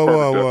 Whoa, This is whoa, the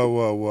whoa, perfect- whoa,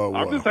 whoa, whoa,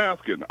 I'm whoa. just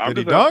asking. Did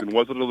he dunk?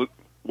 Was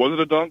it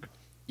a dunk?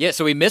 Yeah,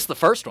 so we missed the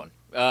first one.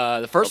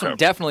 The first one Okay.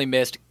 definitely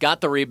missed,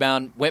 got the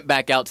rebound, went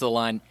back out to the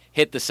line,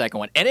 hit the second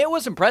one. And it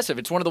was impressive.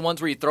 It's one of the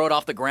ones where you throw it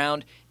off the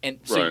ground, and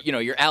so Right.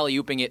 you're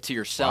alley-ooping it to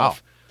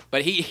yourself.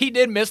 But he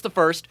did miss the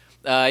first.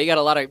 He got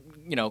a lot of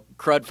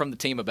crud from the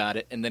team about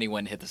it, and then he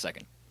went and hit the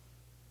second.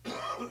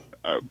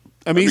 I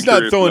mean, he's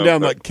not throwing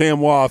down like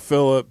Camwa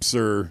Phillips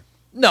or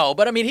No,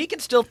 but I mean, he can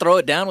still throw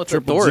it down with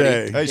Triple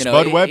authority. J. Hey, You know,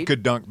 Spud he- Webb he-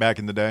 could dunk back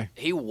in the day.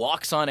 He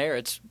walks on air.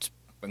 It's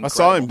I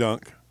saw him incredible.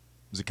 dunk.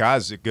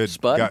 Zakai's a good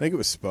Spud? guy. I think it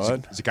was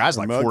Spud. Zakai's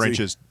Or like 4 Muggsy.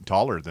 inches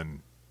taller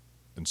than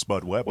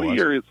Spud Webb What was.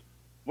 year is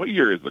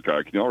the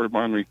guy? Can y'all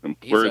remind me? And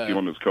He's where is he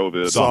on his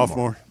COVID?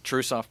 Sophomore.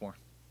 True sophomore.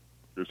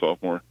 Your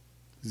sophomore.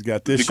 He's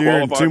got Does this he year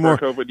and qualify two more.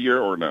 for a COVID year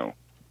or no?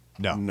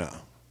 No. No.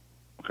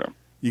 Okay.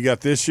 You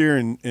got this year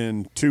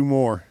and two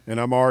more, and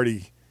I'm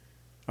already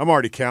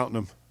counting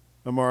them.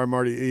 I'm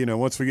already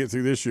once we get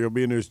through this year, he'll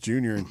be in his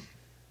junior, and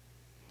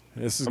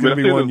this is I mean, going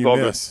to I be say one this you all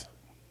miss.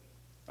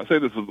 I say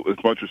this with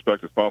as much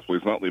respect as possible.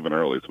 He's not leaving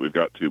early, so we've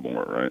got two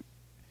more, right?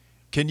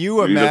 Can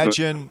you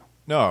imagine?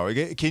 No.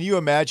 Can you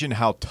imagine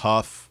how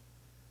tough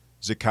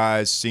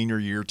Zakai's senior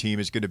year team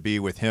is going to be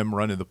with him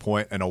running the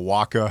point and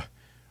Awaka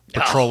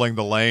patrolling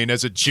the lane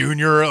as a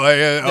junior?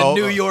 The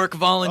New York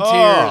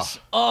Volunteers.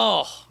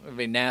 Oh, it would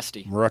be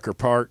nasty. Rucker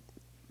Park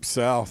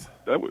South.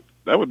 That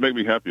would make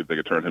me happy if they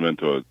could turn him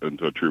into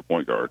a true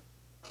point guard.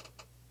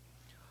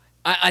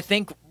 I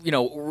think,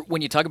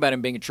 when you talk about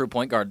him being a true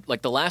point guard,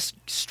 like the last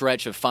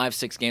stretch of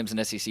 5-6 games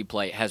in SEC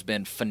play has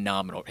been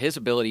phenomenal. His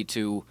ability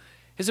to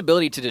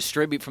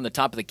distribute from the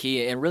top of the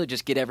key and really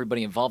just get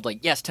everybody involved. Like,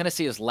 yes,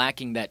 Tennessee is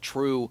lacking that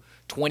true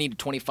 20 to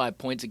 25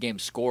 points a game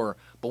scorer,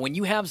 but when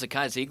you have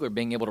Zakai Ziegler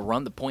being able to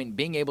run the point and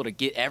being able to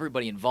get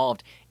everybody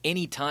involved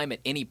anytime at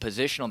any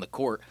position on the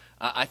court,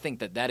 I think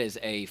that is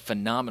a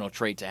phenomenal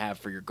trait to have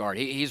for your guard.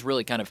 He's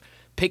really kind of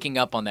picking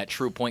up on that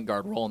true point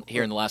guard role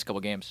here in the last couple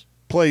of games.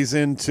 Plays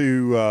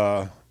into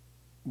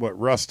what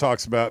Russ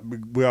talks about.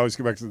 We always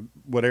go back to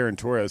what Aaron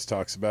Torres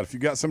talks about. If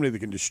you got somebody that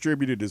can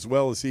distribute it as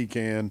well as he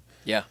can,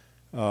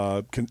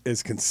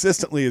 as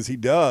consistently as he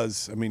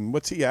does. I mean,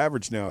 what's he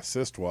average now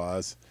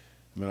assist-wise?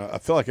 I mean, I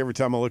feel like every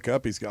time I look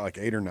up, he's got like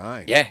 8 or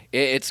 9. Yeah,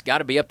 it's got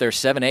to be up there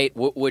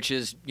 7-8, which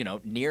is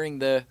nearing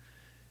the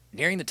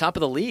top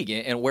of the league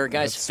and where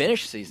guys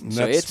finish season.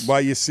 So that's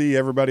why you see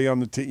everybody on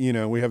the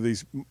team. We have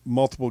these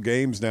multiple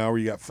games now where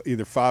you got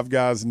either 5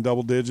 guys in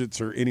double digits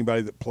or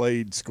anybody that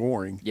played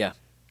scoring. Yeah,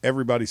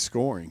 everybody's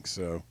scoring.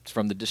 So it's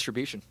from the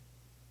distribution.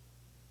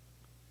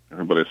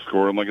 Everybody's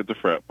scoring like at the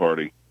frat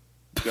party.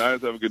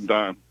 Guys, have a good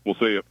time. We'll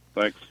see you.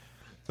 Thanks.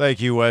 Thank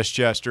you,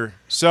 Westchester.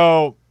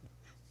 So,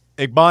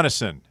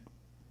 Igbonason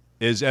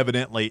is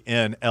evidently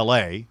in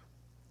L.A.,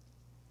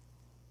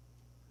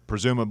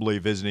 presumably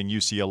visiting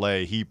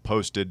UCLA. He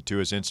posted to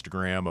his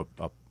Instagram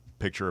a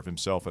picture of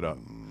himself at a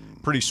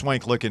pretty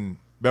swank-looking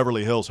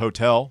Beverly Hills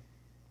hotel.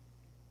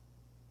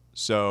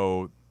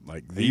 So,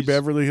 like the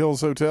Beverly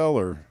Hills Hotel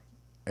or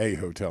a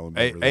hotel in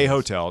Beverly Hills? A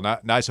hotel,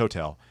 nice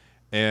hotel.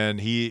 And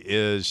he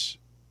is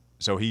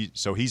so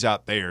he's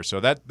out there.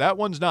 So that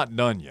one's not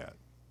done yet.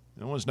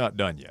 That one's not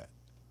done yet.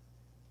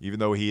 Even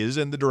though he is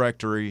in the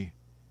directory,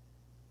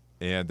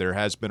 and there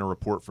has been a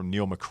report from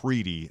Neil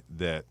McCready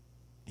that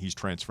he's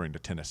transferring to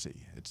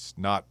Tennessee. It's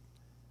not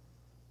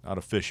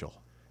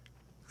official.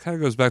 Kind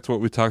of goes back to what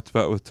we talked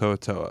about with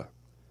To'oTo'o.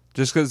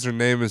 Just because their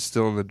name is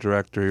still in the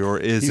directory or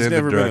is in the directory. He's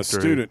never been a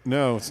student.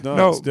 No, it's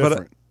not. It's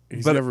different.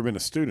 He's never been a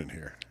student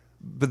here.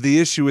 But the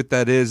issue with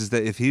that is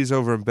that if he's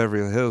over in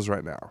Beverly Hills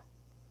right now,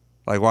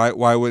 like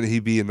why wouldn't he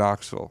be in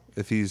Knoxville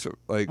if he's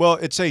like? Well,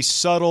 it's a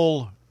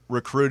subtle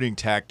recruiting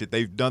tactic.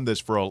 They've done this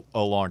for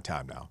a long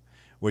time now,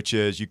 which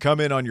is you come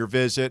in on your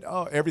visit,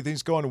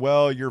 everything's going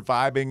well, you're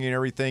vibing and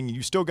everything.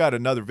 You still got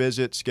another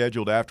visit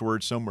scheduled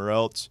afterwards somewhere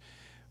else.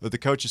 But the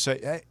coaches say,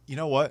 hey, you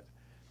know what?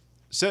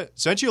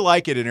 Since you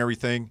like it and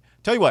everything,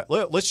 tell you what,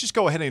 let's just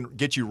go ahead and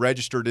get you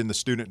registered in the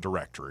student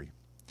directory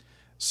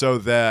so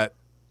that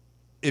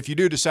if you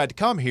do decide to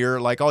come here,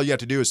 like all you have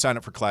to do is sign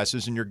up for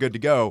classes and you're good to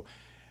go.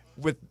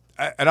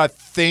 And I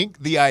think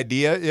the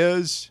idea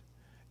is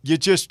you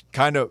just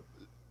kind of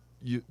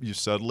you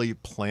subtly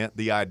plant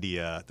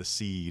the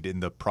seed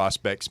in the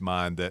prospect's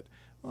mind that,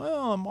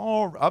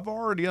 well, I've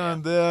already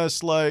done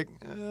this. Like,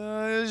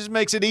 it just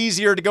makes it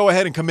easier to go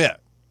ahead and commit,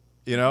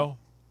 And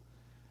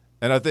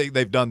I think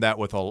they've done that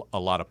with a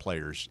lot of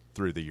players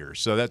through the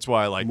years. So that's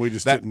why, like, we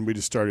just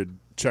started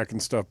checking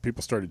stuff.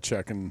 People started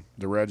checking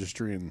the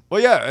registry and. Well,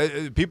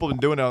 yeah, people have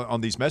been doing it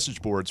on these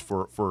message boards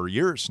for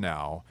years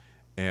now,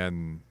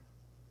 and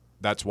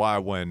that's why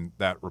when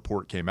that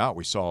report came out,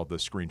 we saw the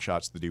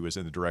screenshots that he was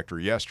in the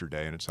directory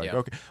yesterday, and it's like,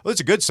 okay, well,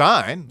 it's a good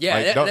sign.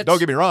 Yeah, like, don't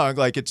get me wrong,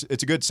 like it's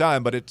a good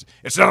sign, but it's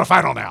not a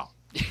final now.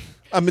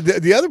 I mean,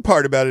 the other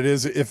part about it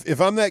is if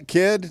I'm that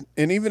kid,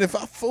 and even if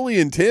I fully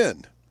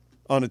intend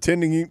on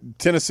attending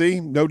Tennessee,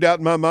 no doubt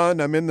in my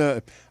mind,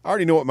 I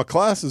already know what my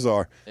classes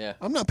are. Yeah.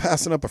 I'm not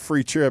passing up a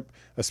free trip,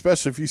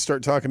 especially if you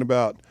start talking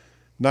about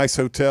nice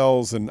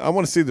hotels, and I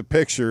want to see the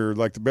picture,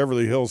 like the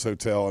Beverly Hills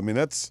Hotel. I mean,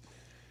 that's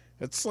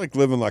like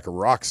living like a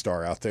rock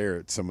star out there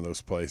at some of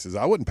those places.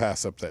 I wouldn't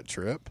pass up that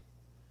trip,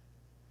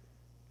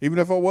 even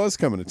if I was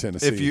coming to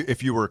Tennessee.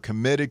 If you were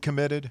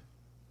committed.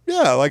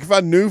 Yeah, like if I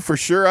knew for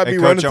sure I'd be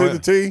running through the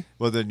tee.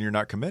 Well, then you're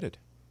not committed.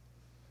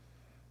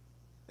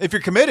 If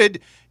you're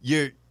committed,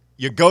 you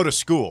go to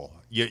school.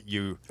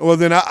 Well,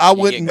 then I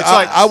wouldn't.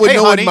 Like, I would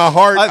know honey, in my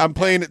heart I'm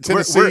playing at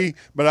Tennessee,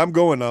 but I'm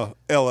going to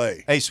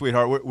L.A. Hey,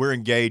 sweetheart, we're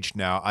engaged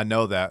now. I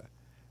know that,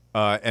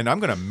 and I'm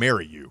going to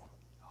marry you.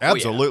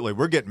 Absolutely,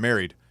 we're getting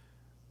married.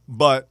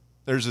 But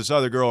there's this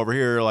other girl over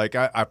here. Like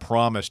I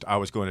promised I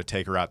was going to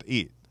take her out to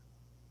eat,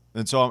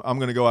 and so I'm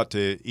going to go out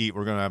to eat.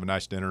 We're going to have a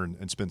nice dinner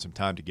and spend some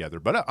time together.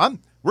 But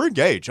we're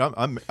engaged.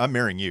 I'm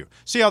marrying you.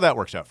 See how that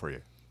works out for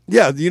you.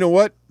 Yeah, you know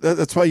what?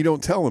 That's why you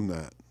don't tell them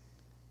that.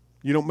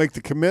 You don't make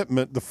the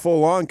commitment, the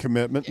full-on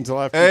commitment, until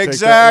after you take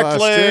that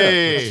last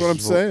trip. That's what I'm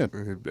saying.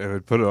 And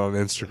I'd put it on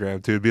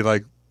Instagram, too. It'd be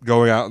like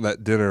going out on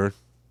that dinner,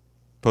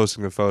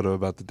 posting a photo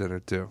about the dinner,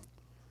 too.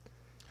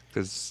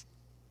 Because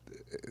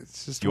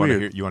it's just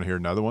weird. You want to hear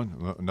another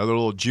one? Another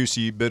little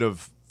juicy bit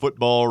of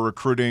football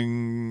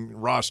recruiting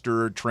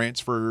roster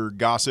transfer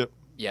gossip?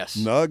 Yes.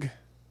 Nug.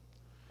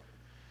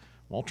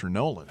 Walter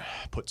Nolan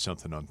put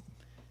something on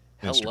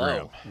Hello.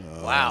 Instagram.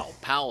 Wow.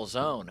 Powell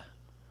zone.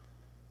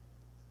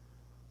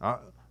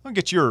 I'll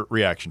get your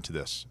reaction to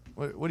this.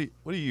 What do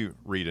you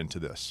read into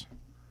this,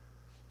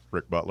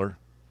 Rick Butler?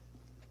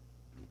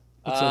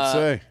 What's that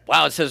say?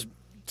 Wow. It says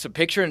it's a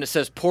picture and it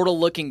says Portal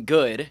looking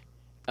good. ...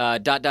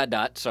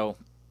 So,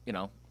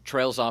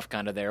 trails off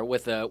kind of there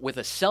with a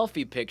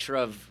selfie picture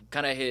of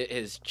kind of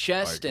his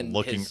chest Like and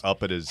looking his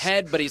up at his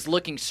head, but he's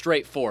looking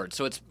straight forward.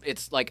 So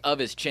it's like of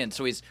his chin.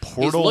 So he's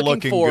Portal looking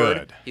looking forward.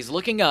 good. He's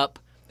looking up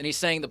and he's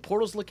saying the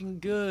portal's looking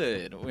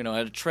good.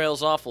 It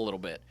trails off a little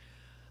bit.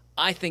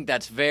 I think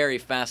that's very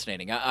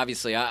fascinating. I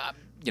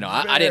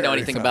didn't know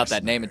anything about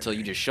that name until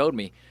you just showed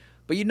me.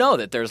 But you know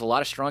that there's a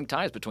lot of strong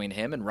ties between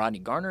him and Rodney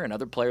Garner and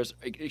other players.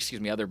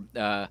 Other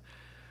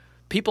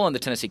people on the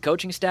Tennessee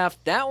coaching staff.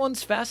 That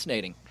one's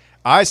fascinating.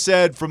 I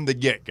said from the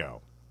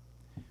get-go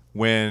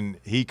when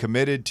he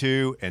committed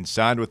to and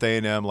signed with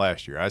A&M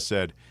last year, I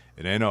said,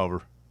 it ain't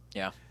over.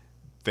 Yeah.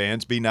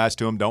 Fans, be nice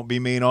to him. Don't be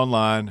mean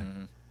online.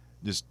 Mm-hmm.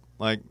 Just,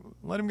 let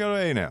him go to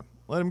A&M.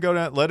 Let him go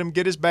down. Let him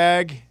get his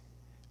bag.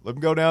 Let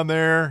him go down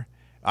there.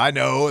 I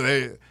know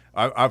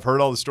I've heard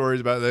all the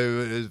stories about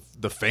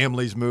the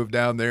families moved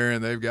down there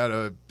and they've got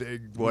a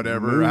big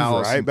whatever Move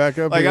house. right back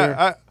up like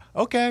here.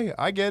 Okay,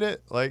 I get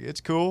it. Like, it's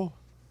cool.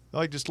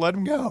 Just let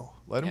him go.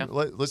 Let him.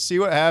 Yeah. Let's see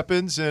what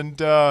happens,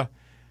 and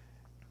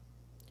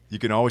you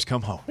can always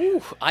come home.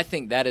 Whew, I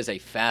think that is a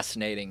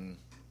fascinating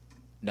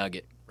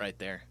nugget right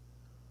there.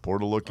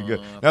 Portal looking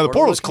good. Now the portal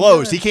portal's looking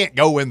closed. good. He can't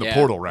go in the Yeah,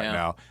 portal right yeah.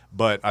 now,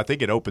 but I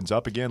think it opens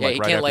up again, Yeah, like he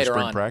right can after later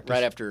spring on, practice.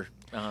 right after.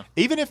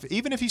 Even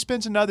if he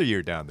spends another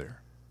year down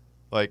there,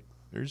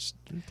 there's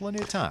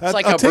plenty of time. It's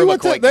like I'll how tell you Burma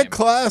what, Koi that came.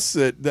 class,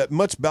 that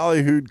much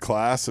ballyhooed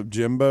class of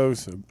jumbo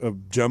is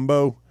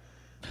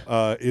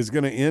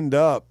going to end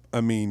up. I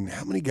mean,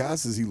 how many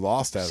guys has he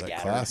lost out of that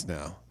Scattered. class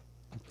now?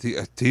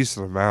 A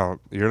decent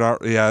amount. You're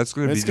not. Yeah, it's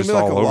going to be It's going just to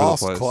be like all a over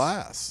lost the place.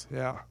 class.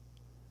 Yeah.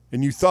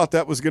 And you thought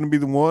that was going to be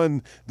the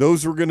one.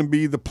 Those were going to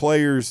be the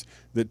players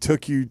that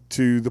took you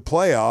to the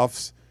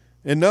playoffs.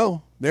 And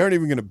no, they aren't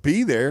even going to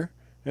be there.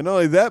 And not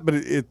only that, but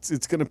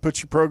it's going to put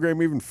your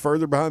program even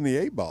further behind the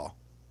eight ball.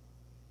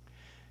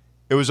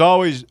 It was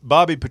always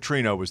Bobby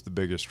Petrino was the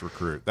biggest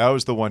recruit. That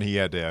was the one he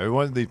had to have. It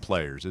wasn't the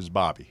players. It was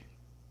Bobby.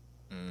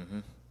 Mm-hmm.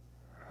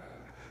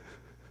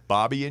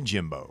 Bobby and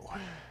Jimbo.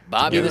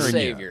 Bobby the Together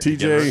Savior.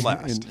 Together TJ at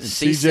last. and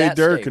CSAT TJ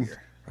Durkin.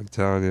 Savior. I'm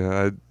telling you,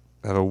 I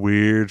have a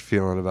weird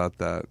feeling about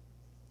that.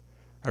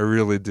 I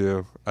really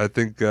do. I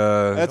think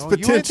That's Oh, you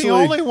ain't potentially the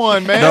only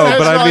one, man. No, That's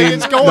but I like, mean,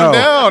 it's going no.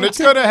 down. It's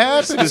going to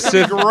happen. It's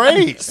going to be great.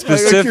 like you're some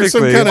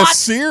specifically. kind of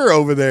seer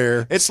over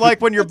there. It's like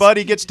when your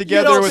buddy gets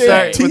together don't with say.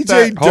 that, with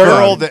that TJ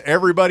girl Durkin. that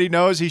everybody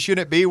knows he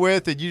shouldn't be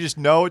with, and you just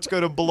know it's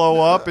going to blow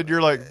up, and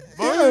you're like,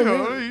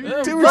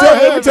 We're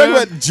talking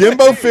about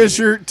Jimbo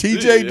Fisher,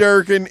 TJ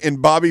Durkin,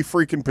 and Bobby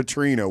freaking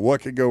Petrino.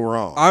 What could go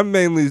wrong? I'm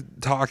mainly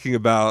talking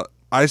about.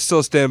 I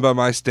still stand by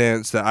my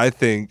stance that I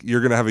think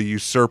you're going to have a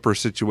usurper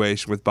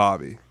situation with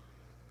Bobby.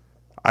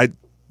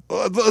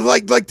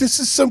 Like this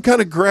is some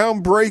kind of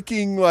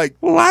groundbreaking,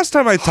 Well, last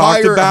time I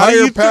talked about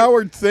higher it,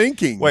 powered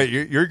thinking. Wait,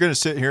 you're going to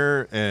sit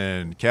here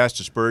and cast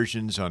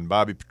aspersions on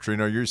Bobby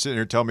Petrino? You're sitting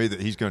here telling me that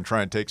he's going to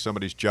try and take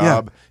somebody's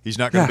job? He's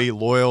not going to be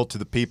loyal to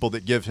the people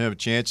that give him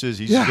chances?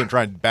 He's just going to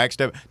try and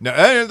backstab? No,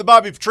 that ain't the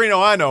Bobby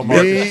Petrino I know,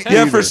 Mark. Me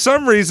yeah, either. for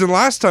some reason,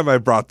 last time I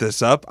brought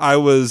this up, I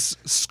was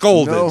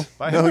scolded.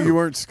 No, you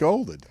weren't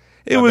scolded.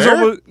 It was Bear?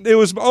 almost. It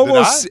was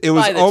almost. It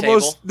was By the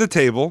almost table. the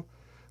table.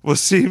 Was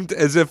seemed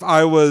as if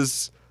I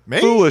was Me?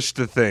 foolish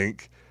to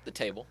think The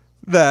table.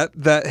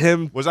 that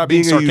him Was I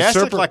being being a sarcastic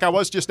usurper. like I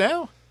was just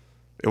now?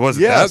 It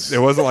wasn't Yes. that. It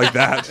wasn't like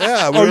that.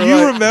 Yeah, we Oh, were you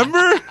like- remember?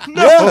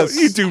 No, Yes.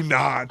 you do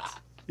not.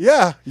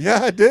 Yeah,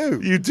 I do.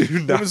 You do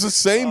It not. was the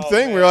same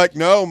thing. We're like,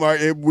 no,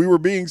 Mark, we were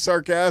being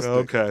sarcastic.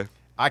 Okay.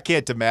 I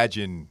can't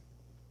imagine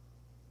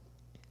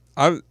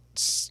I'm.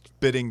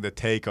 spitting the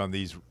take on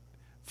these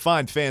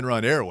fine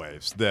fan-run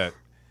airwaves that,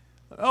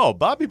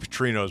 Bobby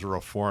Petrino's a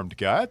reformed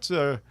guy. It's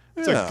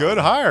a good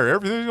hire.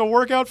 Everything's going to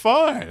work out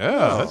fine.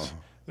 Yeah,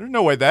 there's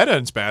no way that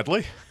ends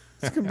badly.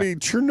 It's gonna be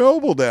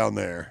Chernobyl down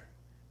there.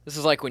 This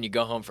is like when you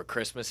go home for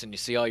Christmas and you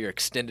see all your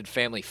extended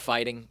family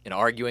fighting and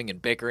arguing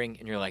and bickering,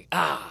 and you're like,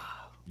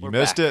 You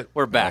missed back. it.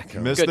 We're back. You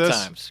missed Good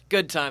this? times.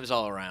 Good times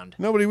all around.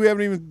 Nobody's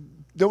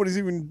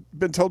even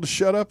been told to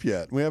shut up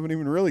yet. We haven't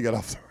even really got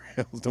off the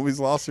rails. Nobody's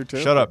lost their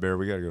temper. Shut up, Bear.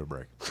 We got to go to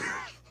break.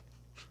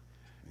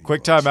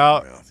 Quick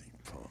timeout.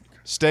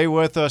 Stay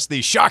with us.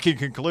 The shocking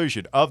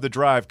conclusion of the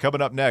drive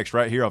coming up next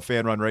right here on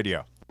Fan Run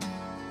Radio.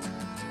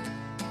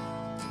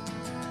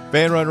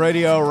 Fan Run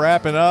Radio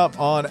wrapping up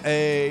on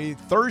a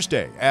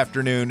Thursday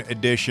afternoon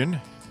edition.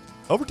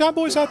 Overtime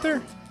boys out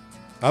there?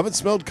 I haven't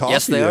smelled coffee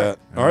Yes, they are. yet.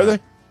 Are they?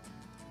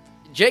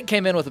 Jake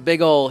came in with a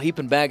big old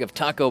heaping bag of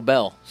Taco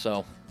Bell,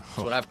 so that's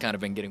what I've kind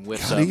of been getting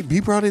whiffs God, of. he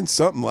brought in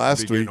something Be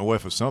last getting week. a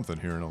whiff of something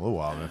here in a little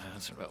while, man.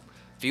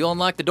 If you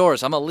unlock the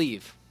doors, I'm going to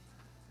leave.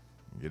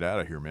 Get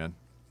out of here, man.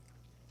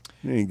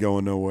 He ain't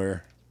going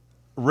nowhere.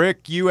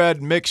 Rick, you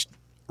had mixed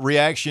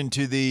reaction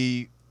to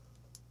the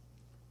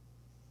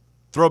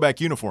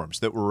throwback uniforms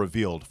that were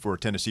revealed for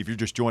Tennessee. If you're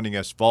just joining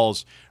us,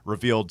 Vols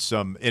revealed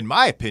some, in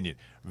my opinion,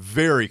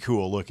 very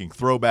cool-looking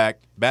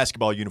throwback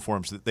basketball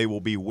uniforms that they will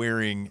be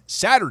wearing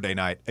Saturday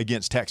night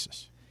against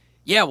Texas.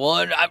 Yeah,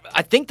 well,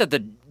 I think that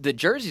the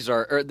jerseys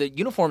or the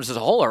uniforms as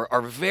a whole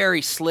are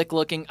very slick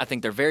looking. I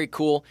think they're very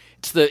cool.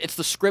 It's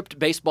the script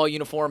baseball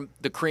uniform,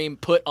 the cream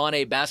put on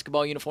a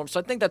basketball uniform. So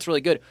I think that's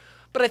really good.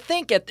 But I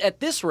think at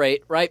this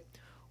rate, right,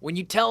 when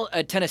you tell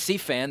a Tennessee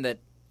fan that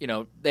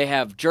they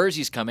have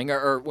jerseys coming,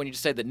 or when you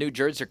just say that new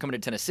jerseys are coming to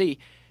Tennessee,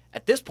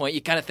 at this point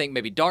you kind of think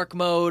maybe dark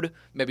mode,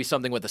 maybe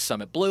something with the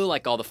Summit Blue,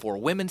 like all the 4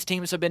 women's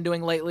teams have been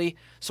doing lately.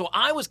 So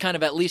I was kind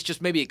of at least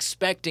just maybe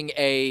expecting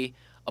a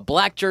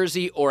black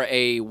jersey or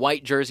a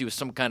white jersey with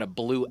some kind of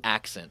blue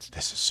accents.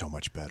 This is so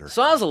much better.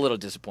 So I was a little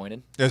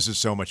disappointed. This is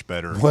so much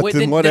better. What,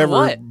 Then whatever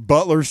what?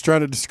 Butler's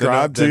trying to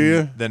describe to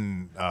you?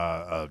 Than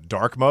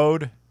dark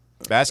mode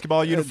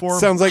basketball uniform.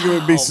 Sounds like it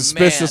would be Oh,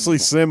 suspiciously man.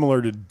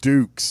 similar to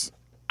Duke's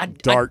I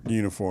dark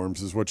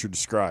uniforms is what you're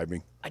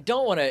describing. I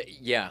don't want to.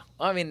 Yeah,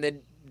 I mean they'd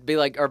be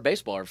like our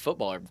baseball or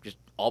football, or just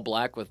all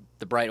black with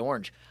the bright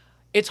orange.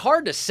 It's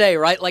hard to say,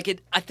 right?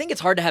 I think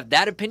it's hard to have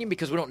that opinion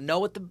because we don't know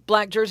what the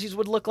black jerseys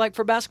would look like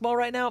for basketball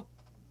right now.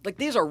 Like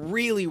these are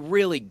really,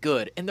 really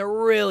good and they're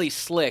really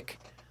slick.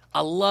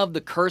 I love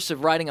the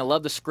cursive writing. I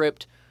love the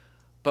script.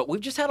 But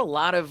we've just had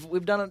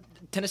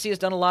Tennessee has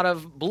done a lot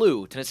of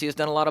blue. Tennessee has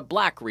done a lot of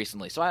black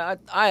recently. So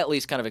I at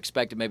least kind of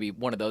expected maybe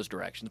one of those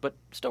directions, but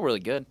still really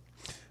good.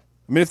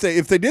 I mean,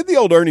 if they did the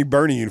old Ernie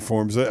Burney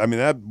uniforms, I mean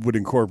that would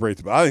incorporate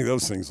the. I think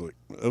those things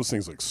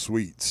look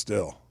sweet.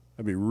 Still,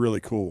 that'd be really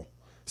cool,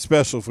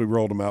 especially if we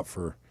rolled them out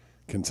for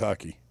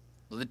Kentucky.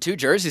 Well, the 2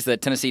 jerseys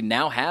that Tennessee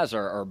now has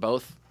are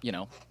both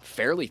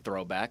fairly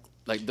throwback.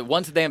 Like the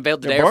ones that they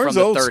unveiled today are Barnes from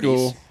the old 30s,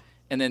 school.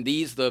 and then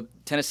the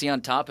Tennessee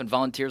on top and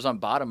Volunteers on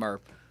bottom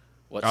are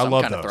what I some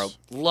love kind those.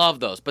 of Love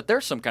those, but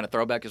there's some kind of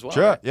throwback as well.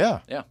 Sure, right? yeah.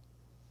 Yeah.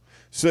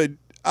 So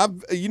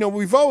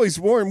we've always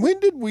worn. When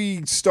did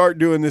we start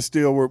doing this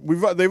deal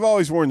where they've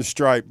always worn the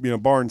stripe?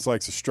 Barnes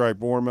likes the stripe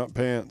warm-up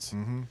pants.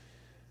 Mm-hmm.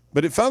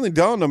 But it finally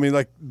dawned on me,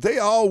 like they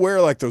all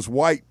wear like those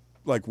white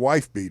like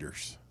wife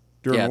beaters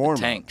during Yeah, the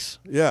warm-up. tanks.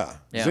 Yeah.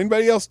 Yeah. Does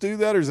anybody else do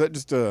that, or is that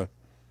just a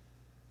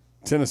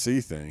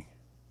Tennessee thing?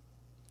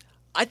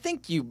 I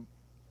think you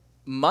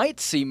might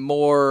see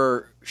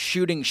more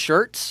shooting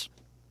shirts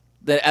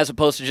as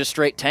opposed to just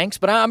straight tanks,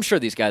 but I'm sure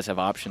these guys have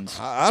options.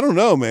 I don't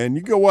know, man.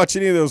 You go watch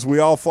any of those We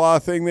All Fly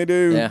thing they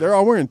do. Yeah. They're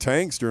all wearing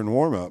tanks during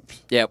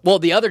warm-ups. Yeah, well,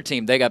 the other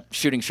team, they got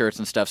shooting shirts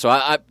and stuff. So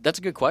I that's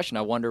a good question.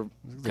 I wonder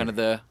kind of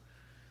the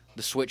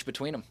switch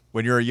between them.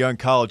 When you're a young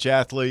college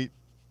athlete,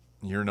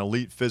 you're in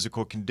elite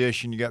physical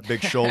condition, you got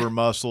big shoulder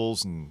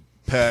muscles and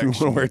You pecs. want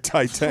to wear a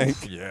tight tank.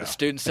 Yeah, The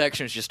student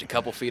section is just a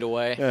couple feet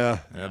away. Yeah.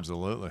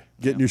 absolutely.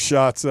 Getting your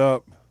shots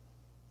up.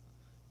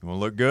 You want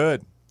to look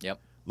good. Yep.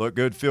 Look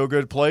good, feel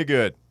good, play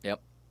good. Yep.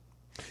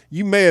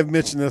 You may have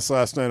mentioned this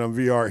last night on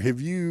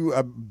VR.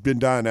 I've been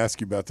dying to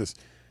ask you about this.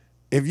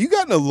 Have you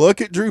gotten a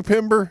look at Drew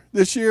Pember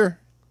this year?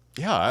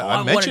 Yeah, I I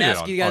wanted mentioned to it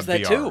ask on, you guys on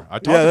that VR. too. I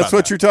talked Yeah, that's about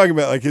what that. you're talking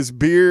about, like his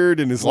beard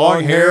and his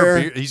Long hair.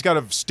 hair. He's got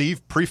a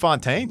Steve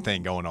Prefontaine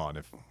thing going on.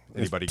 If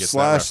anybody gets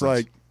slash that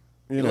reference.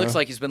 like, It looks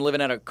like he's been living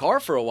out of a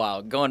car for a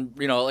while, going,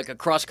 like a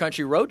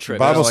cross-country road trip.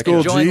 Bible like school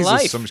enjoying Jesus.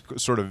 life. some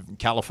sort of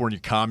California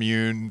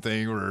commune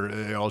thing where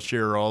they all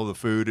share all the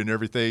food and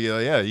everything.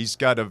 Yeah, he's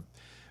got a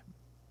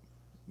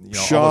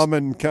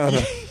shaman kind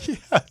of.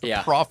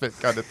 Yeah. prophet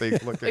kind of thing.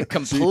 Looking. A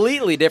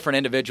completely different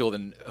individual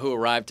than who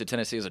arrived to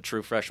Tennessee as a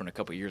true freshman a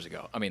couple years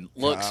ago. I mean,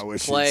 looks, I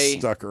wish play, he'd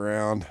stuck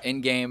around.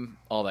 in-game,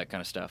 all that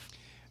kind of stuff.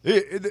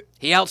 The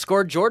He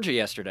outscored Georgia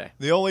yesterday.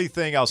 only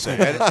thing I'll say,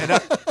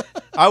 and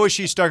I wish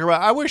he stuck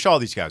around. I wish all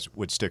these guys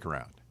would stick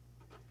around.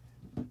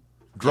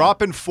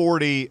 Dropping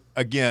 40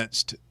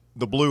 against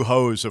the Blue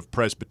Hose of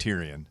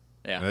Presbyterian.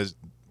 Yeah. And that's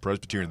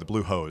Presbyterian, the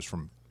Blue Hose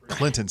from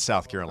Clinton,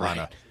 South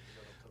Carolina.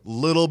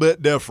 Little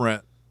bit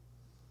different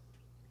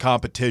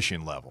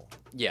competition level.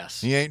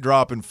 Yes. He ain't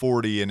dropping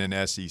 40 in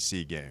an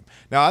SEC game.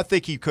 Now, I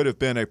think he could have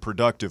been a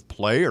productive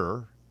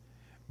player,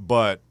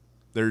 but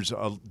there's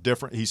a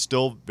different – he's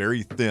still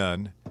very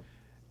thin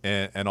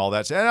and all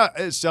that. And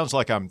it sounds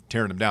like I'm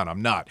tearing him down.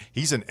 I'm not.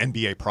 He's an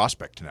NBA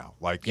prospect now.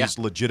 Like, he's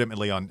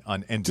legitimately on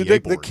NBA So the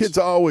boards. kid's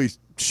always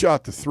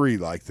shot the three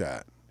like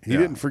that. He Yeah.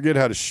 didn't forget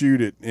how to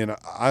shoot it. And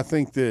I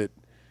think that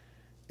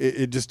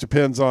it just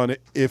depends on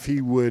if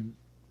he would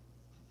 –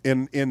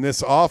 in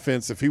this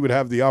offense, if he would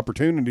have the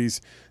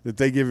opportunities that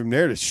they give him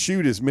there to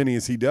shoot as many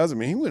as he does. I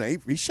mean,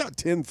 he shot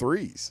 10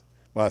 threes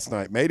last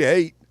night, made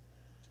 8.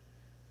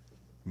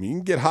 I mean, you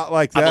can get hot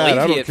like that. believe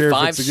I he don't had care if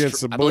 5 it's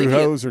against the I Blue believe he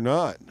had- Hose or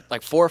not.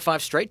 Like 4 or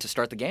 5 straight to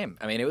start the game.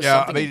 I mean, it was Yeah, I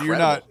something mean, incredible. you're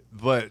not –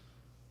 but,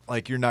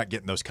 like, you're not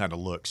getting those kind of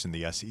looks in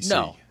the SEC.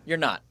 No, you're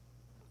not.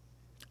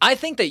 I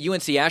think that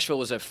UNC Asheville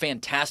was a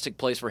fantastic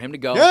place for him to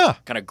go. Yeah.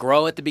 Kind of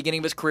grow at the beginning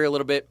of his career a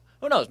little bit.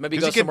 Who knows? Maybe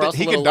 'Cause go he can- somewhere else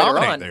he a little can later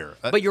dominate on.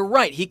 there. But you're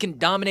right. He can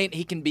dominate.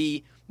 He can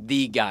be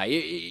the guy.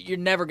 You're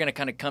never going to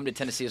kind of come to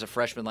Tennessee as a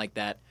freshman like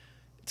that.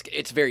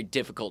 it's very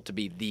difficult to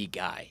be the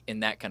guy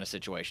in that kind of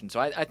situation. So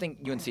I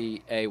think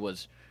UNCA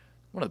was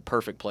one of the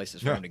perfect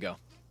places for him to go.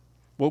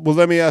 Well,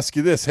 let me ask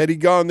you this. Had he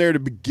gone there to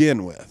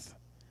begin with,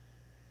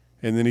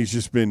 and then he's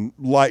just been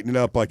lighting it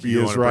up like he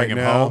is right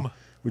now,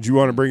 would you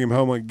want to bring him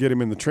home and get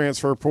him in the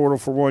transfer portal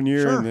for 1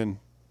 year? Sure. And then,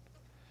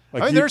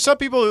 I mean, there are some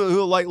people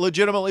who like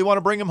legitimately want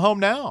to bring him home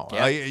now.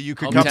 Yeah. You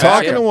could Hometown come I'm back.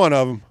 talking to one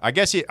of them. I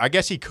guess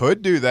he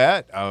could do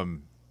that.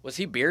 Was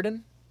he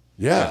Bearden?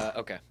 Yeah.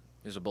 Okay.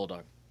 He was a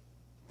Bulldog.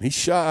 He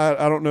shot,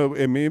 I don't know.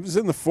 I mean, it was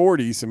in the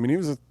 40s. I mean, he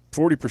was a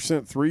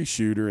 40% three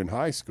shooter in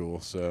high school.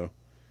 So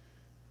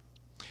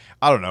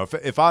I don't know.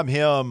 If I'm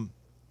him,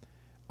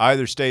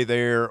 either stay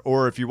there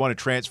or if you want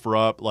to transfer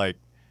up, like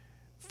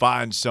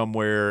find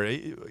somewhere,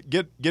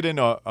 get in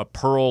a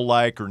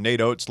Pearl-like or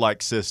Nate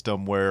Oates-like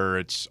system where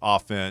it's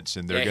offense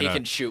and they're he going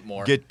can shoot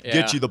more.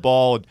 Get you the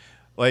ball.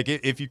 Like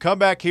if you come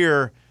back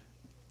here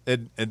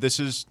and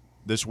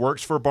this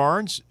works for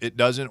Barnes. It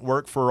doesn't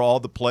work for all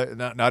the play.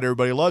 Not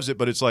everybody loves it,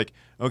 but it's like,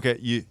 okay,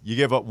 you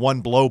give up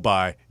one blow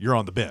by, you're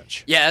on the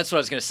bench. Yeah, that's what I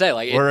was going to say.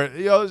 Like,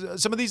 Where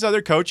some of these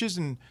other coaches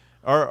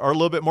are a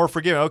little bit more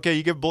forgiving. Okay,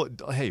 you give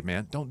hey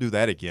man, don't do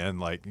that again.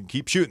 Like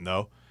keep shooting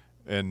though,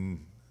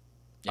 and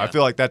I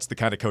feel like that's the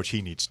kind of coach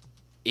he needs.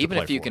 Even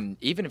if you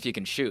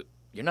can shoot,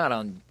 you're not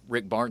on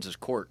Rick Barnes'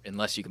 court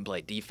unless you can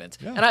play defense.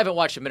 Yeah. And I haven't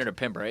watched a minute of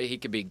Pembroke. He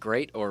could be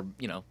great or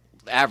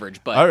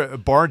average,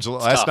 but Barnes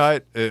last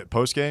tough. night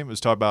post game was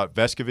talking about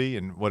Vescovy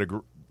and what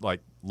a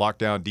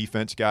lockdown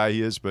defense guy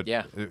he is. But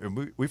yeah,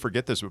 and we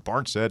forget this. What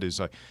Barnes said is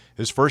like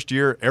his first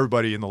year,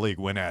 everybody in the league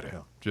went at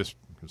him just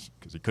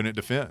because he couldn't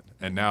defend,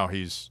 and now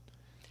he's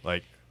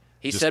like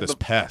he just said this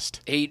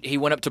pest. He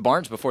went up to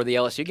Barnes before the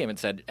LSU game and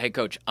said, "Hey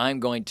coach,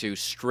 I'm going to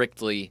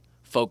strictly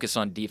focus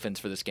on defense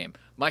for this game.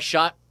 My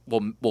shot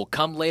will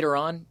come later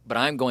on, but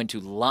I'm going to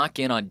lock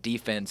in on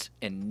defense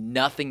and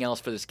nothing else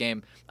for this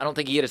game." I don't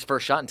think he hit his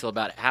first shot until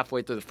about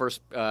halfway through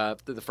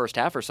the first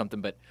half or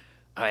something, but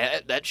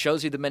that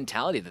shows you the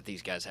mentality that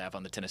these guys have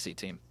on the Tennessee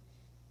team.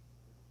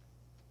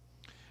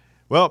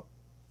 Well,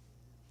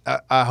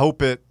 I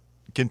hope it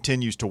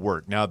continues to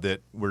work now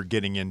that we're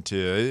getting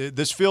into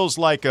this. Feels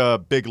like a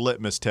big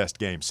litmus test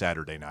game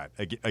Saturday night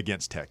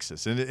against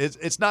Texas, and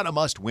it's not a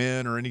must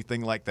win or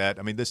anything like that.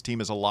 I mean, this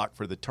team is a lock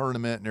for the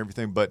tournament and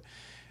everything, but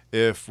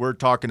if we're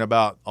talking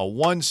about a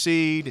 1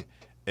 seed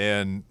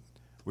and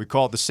we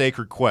call it the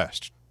sacred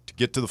quest to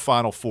get to the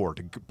Final Four,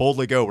 to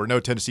boldly go where no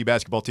Tennessee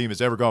basketball team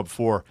has ever gone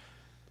before,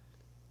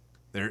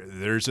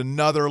 there's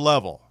another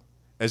level.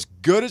 As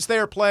good as they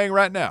are playing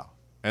right now,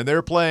 and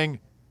they're playing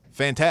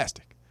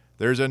fantastic,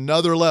 there's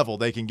another level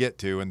they can get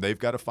to, and they've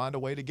got to find a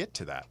way to get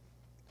to that.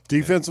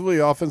 Defensively,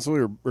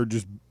 offensively, or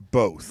just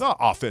both? Not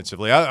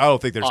offensively. I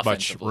don't think there's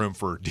much room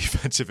for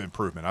defensive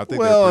improvement. I think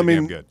well, they're pretty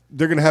damn good.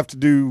 They're going to have to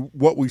do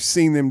what we've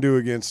seen them do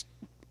against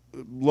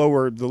the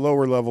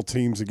lower level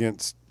teams,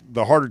 against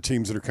the harder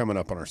teams that are coming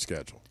up on our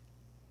schedule.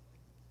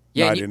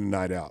 Yeah, night in and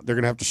night out. They're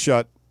going to have to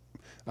shut.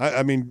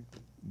 I mean,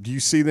 do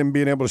you see them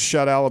being able to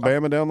shut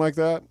Alabama down like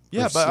that?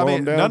 Yeah, but I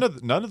mean, none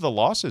of the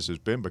losses has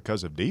been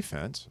because of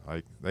defense.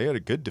 Like they had a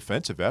good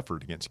defensive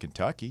effort against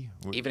Kentucky,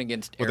 even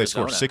against Arizona. They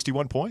scored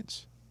 61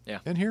 points. Yeah.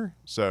 In here,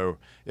 so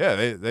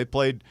yeah, they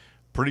played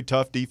pretty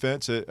tough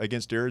defense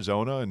against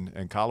Arizona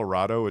and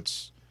Colorado.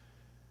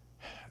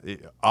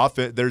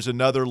 There's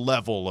another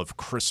level of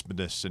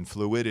crispness and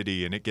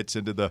fluidity, and it gets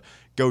into the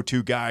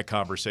go-to guy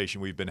conversation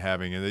we've been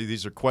having. And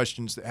these are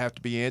questions that have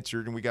to be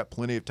answered, and we got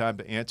plenty of time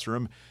to answer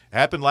them. It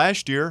happened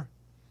last year.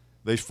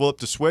 They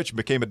flipped a switch and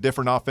became a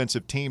different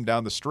offensive team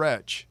down the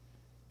stretch.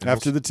 And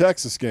after the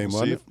Texas game,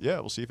 wasn't it?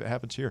 We'll see if it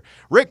happens here.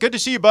 Rick, good to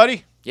see you,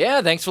 buddy.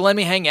 Yeah, thanks for letting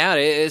me hang out.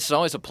 It's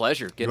always a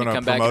pleasure getting to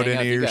come back and hang out with you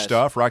guys. You want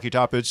to promote any of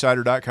your stuff?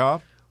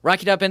 RockyTopInsider.com?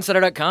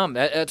 RockyTopInsider.com.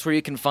 That's where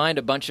you can find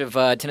a bunch of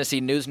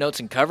Tennessee news, notes,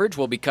 and coverage.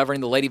 We'll be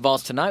covering the Lady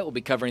Vols tonight. We'll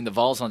be covering the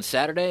Vols on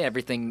Saturday.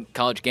 Everything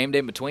college game day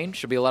in between.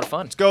 Should be a lot of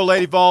fun. Let's go,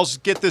 Lady Vols.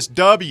 Get this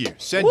W.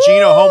 Send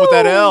Gino home with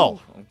that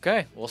L.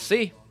 Okay, we'll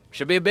see.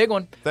 Should be a big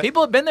one.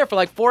 People have been there for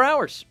like 4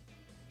 hours.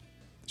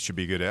 Should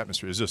be a good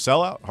atmosphere. Is it a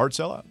sellout? Hard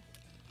sellout?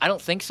 I don't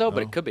think so,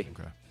 but it could be.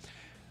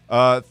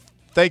 Okay.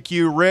 Thank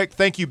you, Rick.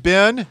 Thank you,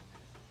 Ben.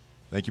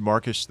 Thank you,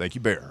 Marcus. Thank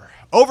you, Bear.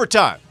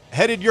 Overtime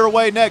headed your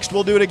way next.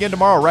 We'll do it again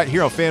tomorrow right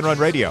here on Fan Run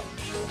Radio.